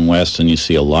south and west, and you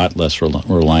see a lot less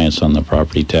reliance on the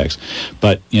property tax.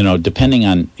 But, you know, depending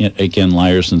on, again,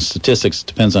 liars and statistics, it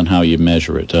depends on how you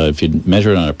measure it. If you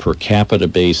measure it on a per capita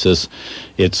basis,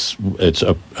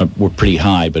 we're pretty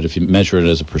high. But if you measure it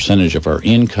as a percentage of our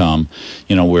income,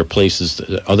 you know, where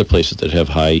other places that have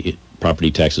high property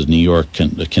taxes, New York,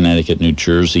 Connecticut, New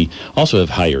Jersey, also have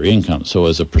higher income. So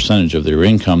as a percentage of their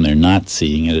income, they're not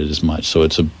seeing it as much. So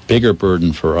it's a bigger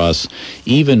burden for us,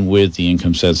 even with the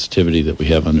income sensitivity that we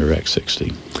have under Act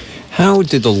 60. How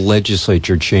did the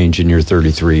legislature change in your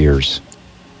 33 years?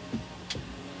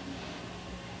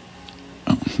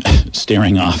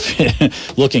 Staring off,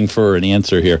 looking for an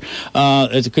answer here.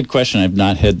 It's a good question. I've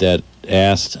not had that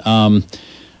asked.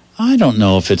 I don't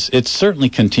know if it certainly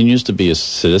continues to be a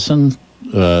citizen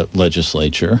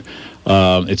legislature.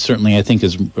 It certainly, I think,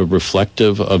 is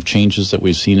reflective of changes that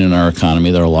we've seen in our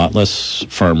economy. There are a lot less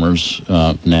farmers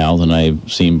now than I've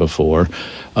seen before.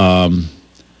 You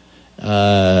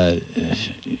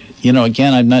know,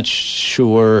 again, I'm not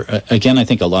sure. Again, I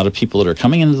think a lot of people that are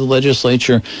coming into the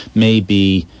legislature may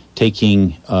be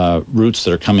taking routes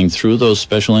that are coming through those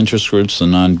special interest groups, the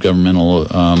non-governmental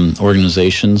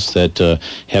organizations that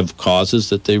have causes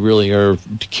that they really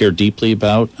care deeply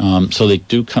about. So they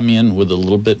do come in with a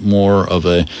little bit more of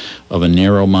a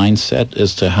narrow mindset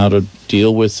as to how to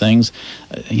deal with things.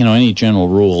 You know, any general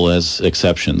rule has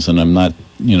exceptions, and I'm not,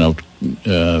 you know,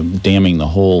 damning the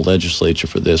whole legislature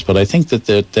for this, but I think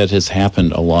that has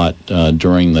happened a lot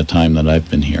during the time that I've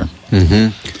been here. Mm-hmm.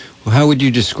 Well, how would you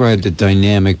describe the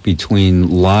dynamic between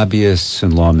lobbyists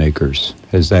and lawmakers?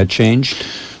 Has that changed?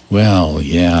 Well,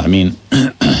 yeah. I mean,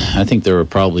 I think there were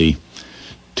probably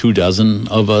 24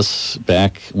 of us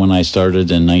back when I started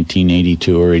in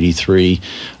 1982 or 83.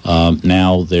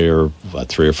 Now there are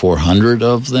 300 or 400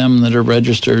 of them that are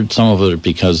registered. Some of it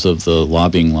because of the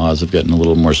lobbying laws have gotten a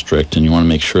little more strict, and you want to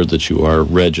make sure that you are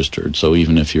registered. So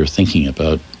even if you're thinking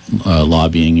about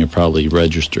lobbying, you're probably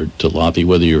registered to lobby.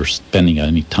 Whether you're spending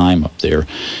any time up there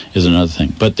is another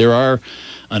thing. But there are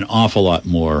an awful lot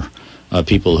more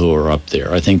people who are up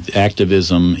there. I think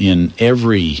activism in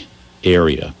every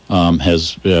area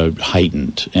has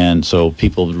heightened, and so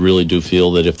people really do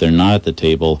feel that if they're not at the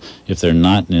table, if they're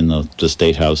not in the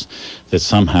State House, that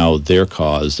somehow their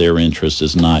cause, their interest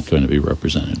is not going to be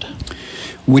represented.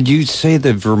 Would you say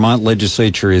the Vermont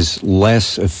legislature is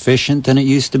less efficient than it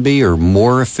used to be, or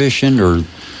more efficient, or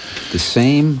the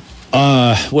same?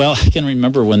 Well, I can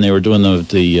remember when they were doing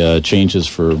the changes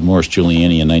for Morris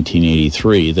Giuliani in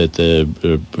 1983, that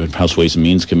the House Ways and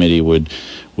Means Committee would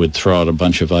throw out a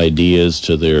bunch of ideas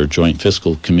to their Joint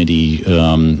Fiscal Committee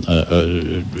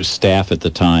staff at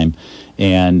the time,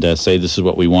 and say, this is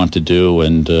what we want to do,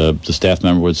 and the staff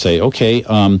member would say, okay,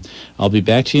 I'll be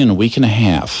back to you in a week and a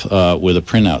half with a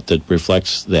printout that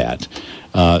reflects that.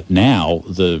 Now,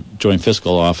 the Joint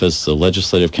Fiscal Office, the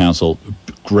Legislative Council,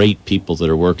 great people that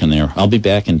are working there, I'll be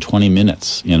back in 20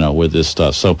 minutes, you know, with this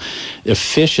stuff. So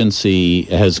efficiency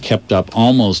has kept up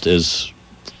almost as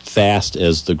fast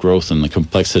as the growth and the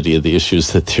complexity of the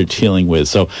issues that they're dealing with.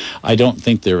 So I don't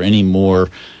think they're any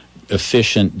more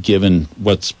efficient given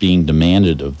what's being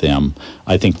demanded of them.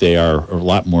 I think they are a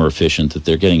lot more efficient, that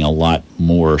they're getting a lot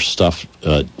more stuff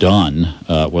done,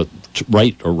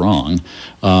 right or wrong,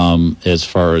 as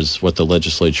far as what the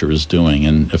legislature is doing.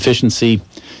 And efficiency,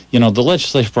 you know, the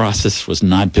legislative process was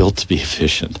not built to be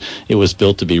efficient. It was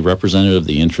built to be representative of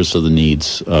the interests of the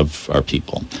needs of our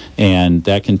people. And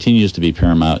that continues to be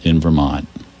paramount in Vermont.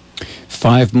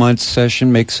 5-month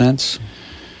session makes sense?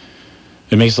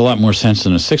 It makes a lot more sense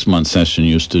than a 6-month session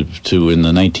used to in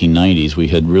the 1990s. We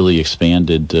had really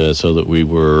expanded so that we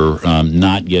were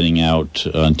not getting out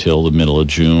until the middle of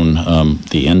June,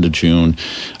 the end of June.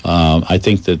 I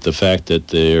think that the fact that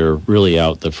they're really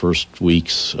out the first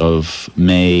weeks of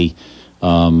May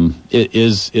it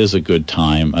is a good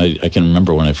time. I can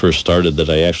remember when I first started that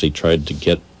I actually tried to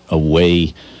get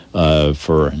away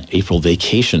for an April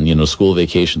vacation, school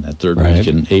vacation, that third week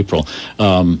in April,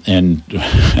 and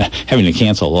having to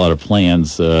cancel a lot of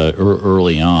plans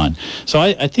early on. So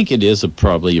I think it is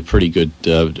probably a pretty good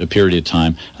period of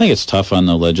time. I think it's tough on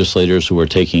the legislators who are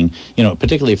taking,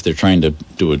 particularly if they're trying to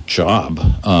do a job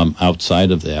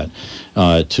outside of that,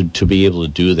 to be able to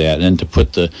do that and to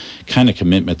put the kind of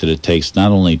commitment that it takes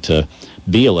not only to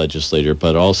be a legislator,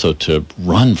 but also to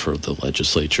run for the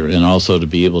legislature and also to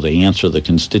be able to answer the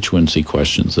constituency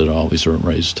questions that always are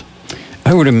raised.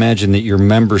 I would imagine that your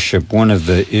membership, one of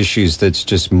the issues that's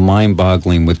just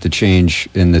mind-boggling with the change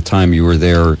in the time you were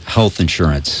there, health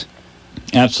insurance.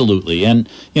 Absolutely. And,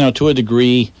 to a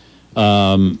degree,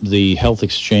 the health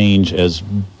exchange, as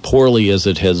poorly as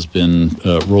it has been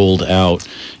rolled out,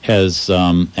 has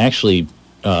actually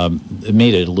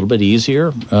made it a little bit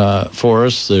easier for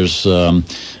us. There's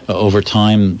over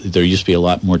time there used to be a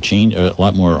lot more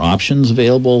options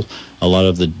available. A lot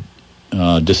of the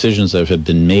decisions that have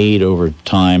been made over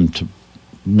time to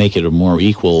make it a more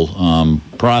equal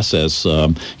process,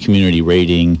 community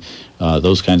rating,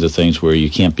 those kinds of things where you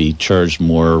can't be charged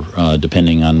more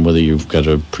depending on whether you've got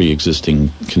a pre-existing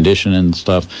condition and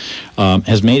stuff,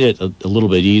 has made it a little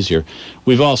bit easier.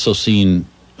 We've also seen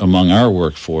among our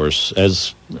workforce,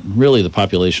 as really the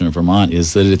population of Vermont,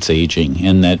 is that it's aging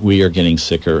and that we are getting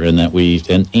sicker, and that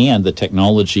and the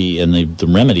technology and the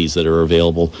remedies that are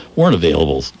available weren't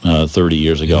available 30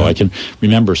 years ago. I can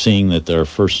remember seeing that their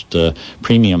first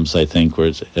premiums, I think,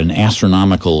 was an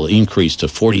astronomical increase to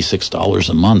 $46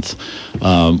 a month,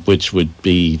 which would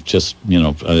be just, I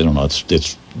don't know,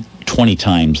 it's 20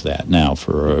 times that now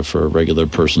for a regular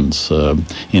person's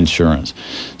insurance.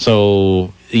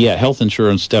 So, yeah, health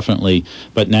insurance definitely,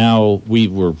 but now we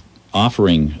were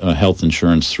offering health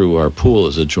insurance through our pool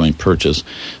as a joint purchase.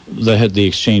 The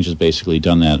exchange has basically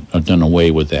done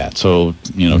away with that. So,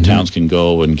 towns can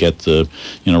go and get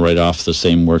right off the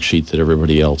same worksheet that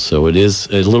everybody else. So it is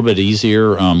a little bit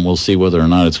easier. We'll see whether or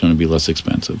not it's going to be less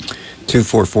expensive.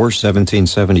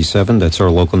 244-1777, that's our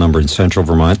local number in Central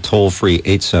Vermont. Toll-free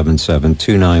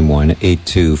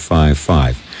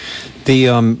 877-291-8255.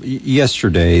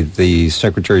 Yesterday, the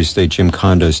Secretary of State, Jim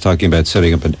Kondo, is talking about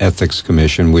setting up an ethics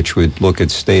commission, which would look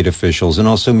at state officials and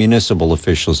also municipal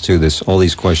officials, too. All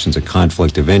these questions of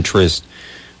conflict of interest,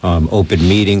 open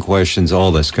meeting questions,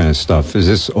 all this kind of stuff. Is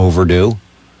this overdue?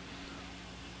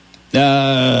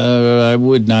 I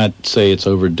would not say it's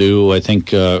overdue. I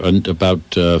think about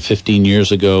 15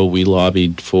 years ago, we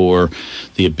lobbied for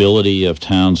the ability of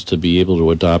towns to be able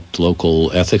to adopt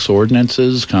local ethics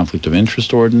ordinances, conflict of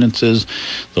interest ordinances.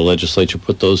 The legislature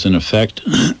put those in effect.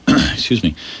 Excuse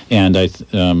me. And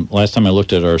last time I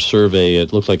looked at our survey,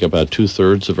 it looked like about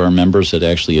 2/3 of our members had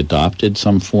actually adopted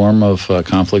some form of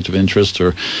conflict of interest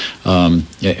or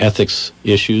ethics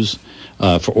issues.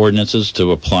 For ordinances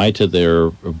to apply to their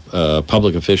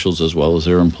public officials as well as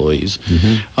their employees.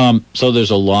 Mm-hmm. So there's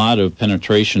a lot of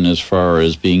penetration as far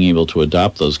as being able to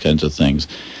adopt those kinds of things.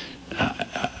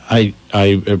 I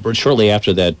shortly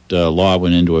after that law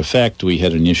went into effect, we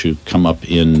had an issue come up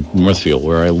in Northfield,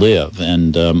 where I live,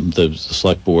 and the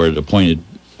select board adopted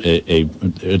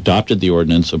the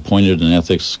ordinance, appointed an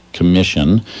ethics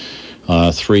commission,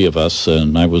 3 of us,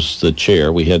 and I was the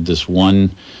chair. We had this one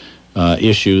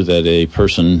issue that a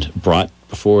person brought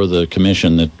before the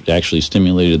commission that actually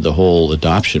stimulated the whole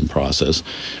adoption process.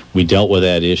 We dealt with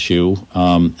that issue,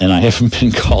 and I haven't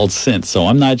been called since. So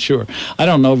I'm not sure. I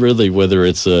don't know really whether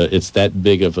it's that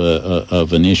big of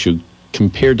an issue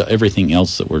compared to everything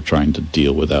else that we're trying to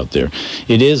deal with out there.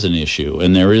 It is an issue,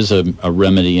 and there is a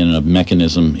remedy and a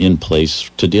mechanism in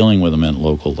place to dealing with them at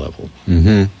local level.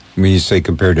 Mm-hmm. When you say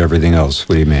compared to everything else,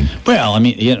 what do you mean? Well, I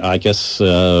mean, I guess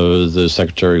the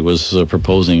secretary was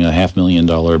proposing a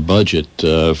 $500,000 budget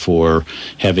for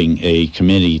having a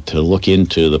committee to look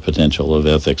into the potential of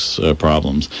ethics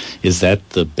problems. Is that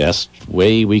the best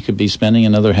way we could be spending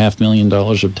another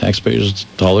 $500,000 of taxpayers'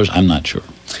 dollars? I'm not sure.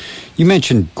 You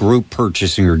mentioned group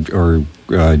purchasing or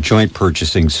joint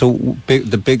purchasing. So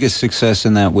the biggest success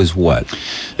in that was what?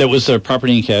 That was the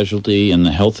property and casualty and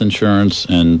the health insurance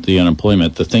and the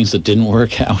unemployment. The things that didn't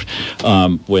work out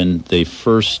when they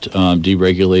first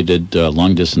deregulated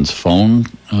long-distance phone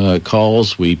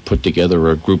calls, we put together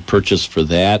a group purchase for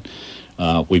that.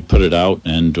 We put it out,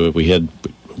 and we had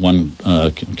one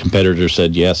competitor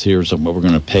said, yes, here's what we're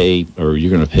going to pay, or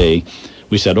you're going to pay.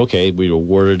 We said, okay, we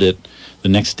awarded it. The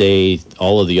next day,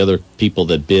 all of the other people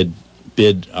that bid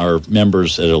our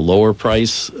members at a lower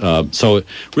price. So it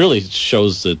really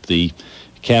shows that the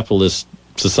capitalist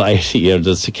society,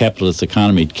 this capitalist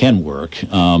economy can work,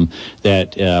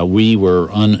 that we were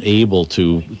unable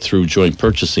to, through joint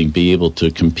purchasing, be able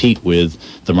to compete with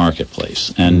the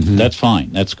marketplace. And that's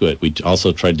fine. That's good. We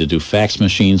also tried to do fax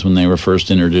machines when they were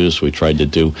first introduced. We tried to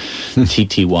do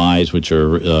TTYs, which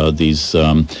are these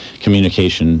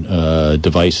communication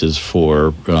devices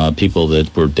for people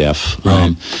that were deaf.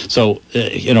 Right.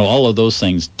 All of those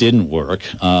things didn't work.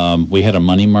 We had a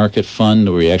money market fund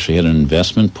where we actually had an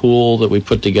investment pool that we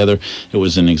put together. It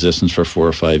was in existence for 4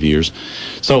 or 5 years.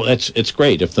 So it's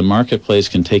great. If the marketplace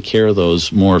can take care of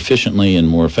those more efficiently and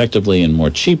more effectively and more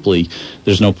cheaply,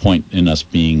 there's no point in us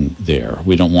being there.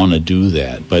 We don't want to do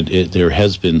that. But there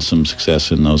has been some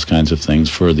success in those kinds of things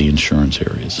for the insurance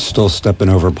areas. Still stepping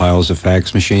over piles of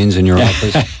fax machines in your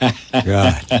office?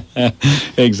 God.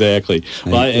 Exactly.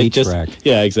 Well, H-rack.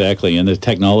 Yeah, exactly. And the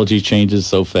technology changes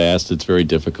so fast, it's very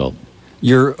difficult.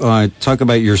 Talk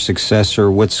about your successor.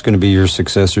 What's going to be your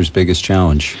successor's biggest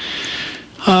challenge?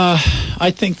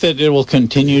 I think that it will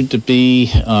continue to be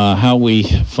how we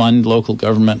fund local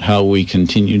government, how we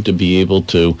continue to be able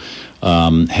to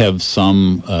have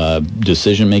some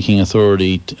decision-making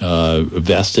authority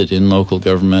vested in local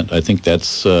government. I think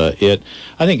that's it.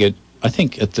 I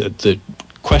think the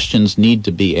questions need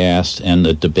to be asked, and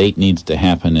the debate needs to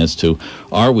happen as to,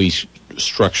 are we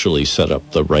structurally set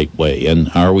up the right way, and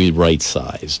are we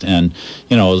right-sized? And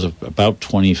it was about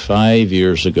 25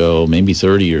 years ago, maybe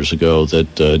 30 years ago,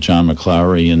 that John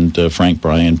McClowry and Frank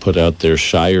Bryan put out their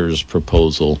Shires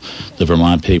proposal, the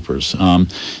Vermont Papers.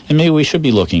 And maybe we should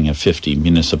be looking at 50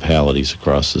 municipalities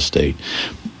across the state.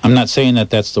 I'm not saying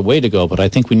that that's the way to go, but I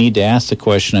think we need to ask the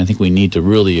question. I think we need to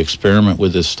really experiment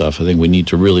with this stuff. I think we need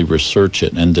to really research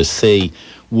it and to say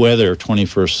whether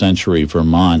 21st century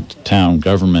Vermont town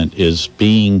government is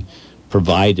being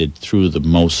provided through the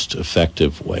most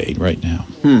effective way right now.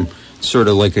 Sort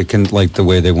of like the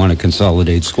way they want to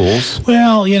consolidate schools?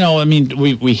 Well,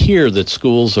 we hear that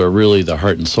schools are really the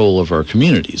heart and soul of our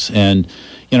communities. And,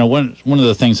 one of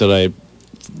the things that I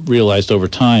realized over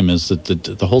time is that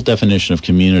the whole definition of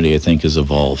community, I think, is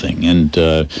evolving. And,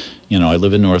 I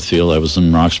live in Northfield. I was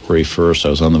in Roxbury first. I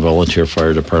was on the volunteer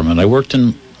fire department. I worked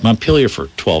in Montpelier for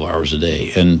 12 hours a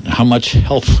day, and how much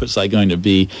help was I going to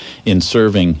be in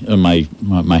serving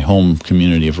my home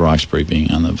community of Roxbury, being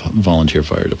on the volunteer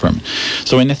fire department?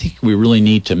 So I think we really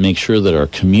need to make sure that our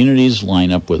communities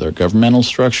line up with our governmental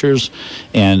structures,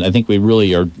 and I think we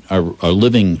really are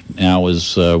living now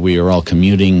as we are all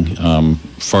commuting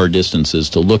far distances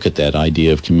to look at that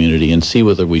idea of community and see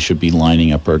whether we should be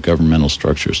lining up our governmental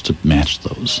structures to match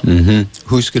those.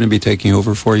 Who's going to be taking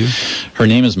over for you? Her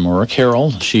name is Maura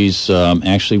Carroll. She's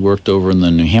actually worked over in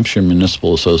the New Hampshire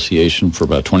Municipal Association for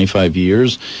about 25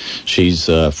 years. She's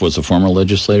was a former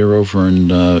legislator over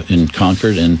in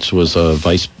Concord and was a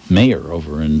vice mayor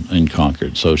over in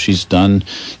Concord. So she's done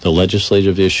the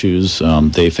legislative issues.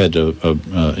 They've had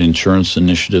a insurance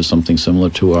initiative, something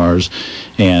similar to ours.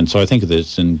 And so I think that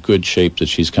it's in good shape that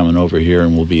she's coming over here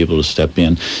and will be able to step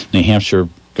in. New Hampshire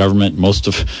government, most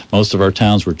of our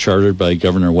towns were chartered by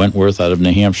Governor Wentworth out of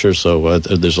New Hampshire, so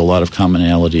there's a lot of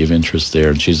commonality of interest there,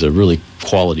 and she's a really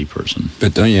quality person.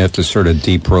 But don't you have to sort of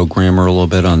deprogram her a little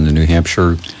bit on the New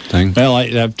Hampshire thing? Well,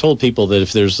 I've told people that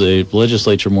if there's a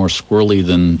legislature more squirrely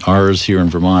than ours here in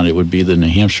Vermont, it would be the New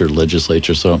Hampshire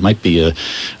legislature, so it might be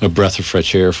a breath of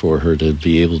fresh air for her to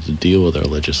be able to deal with our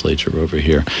legislature over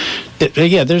here.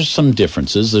 Yeah, there's some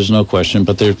differences, there's no question,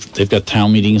 but they've got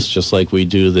town meetings just like we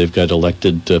do. They've got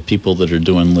elected people that are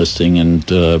doing listing and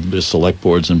select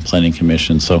boards and planning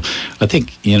commission. So I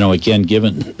think, again,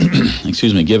 given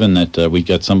that we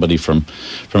got somebody from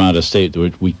out of state,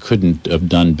 we couldn't have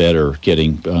done better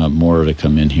getting Maura to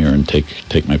come in here and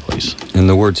take my place. In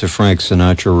the words of Frank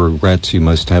Sinatra, regrets, you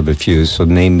must have a few, so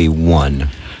name me one.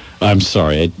 I'm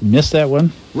sorry, I missed that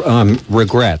one.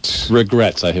 Regrets.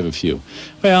 Regrets, I have a few.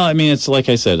 Well, it's like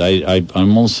I said, I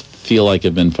almost feel like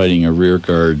I've been fighting a rear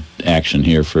guard action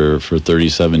here for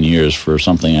 37 years for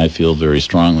something I feel very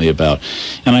strongly about.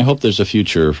 And I hope there's a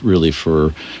future really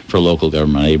for local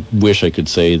government. I wish I could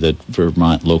say that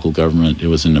Vermont local government, it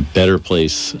was in a better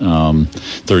place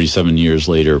 37 years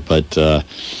later, but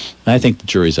I think the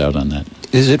jury's out on that.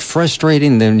 Is it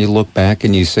frustrating then you look back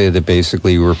and you say that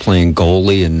basically you were playing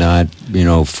goalie and not,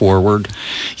 forward?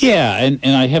 Yeah, and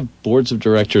I have boards of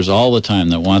directors all the time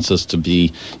that wants us to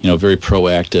be, very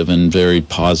proactive and very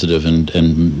positive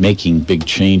and making big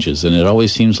changes. And it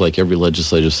always seems like every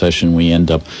legislative session we end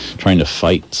up trying to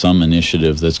fight some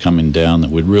initiative that's coming down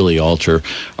that would really alter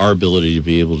our ability to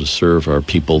be able to serve our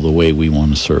people the way we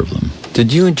want to serve them.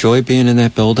 Did you enjoy being in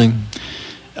that building?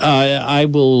 I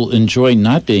will enjoy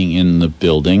not being in the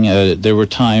building. There were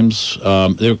times,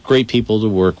 they're great people to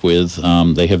work with.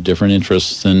 They have different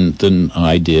interests than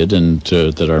I did and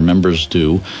that our members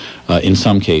do in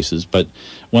some cases. But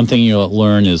one thing you'll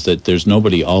learn is that there's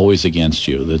nobody always against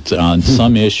you. That on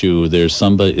some issue, there's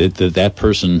somebody, that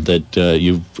person that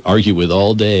you argue with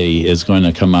all day is going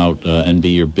to come out and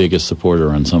be your biggest supporter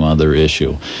on some other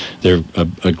issue. They're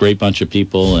a great bunch of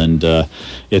people, and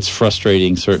it's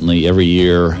frustrating certainly every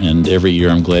year, and every year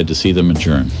I'm glad to see them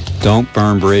adjourn. Don't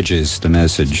burn bridges, the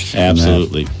message.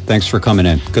 Absolutely. Thanks for coming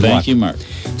in. Good luck. Thank you, Mark.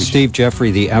 Steve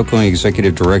Jeffrey, the outgoing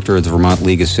executive director of the Vermont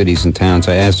League of Cities and Towns.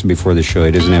 I asked him before the show.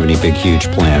 He doesn't have any big, huge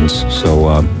plans,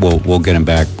 so we'll get him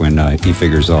back when he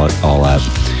figures all out.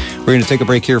 We're going to take a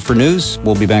break here for news.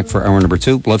 We'll be back for hour number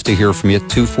 2. Love to hear from you.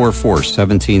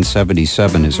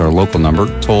 244-1777 is our local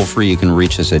number. Toll free, you can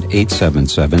reach us at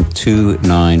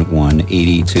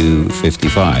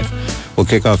 877-291-8255. We'll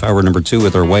kick off hour number 2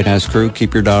 with our White House crew.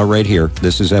 Keep your dial right here.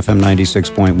 This is FM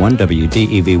 96.1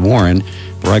 WDEV Warren,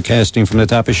 broadcasting from the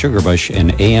top of Sugarbush,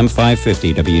 and AM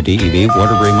 550 WDEV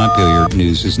Waterbury Montpelier.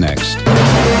 News is next.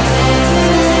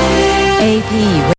 AP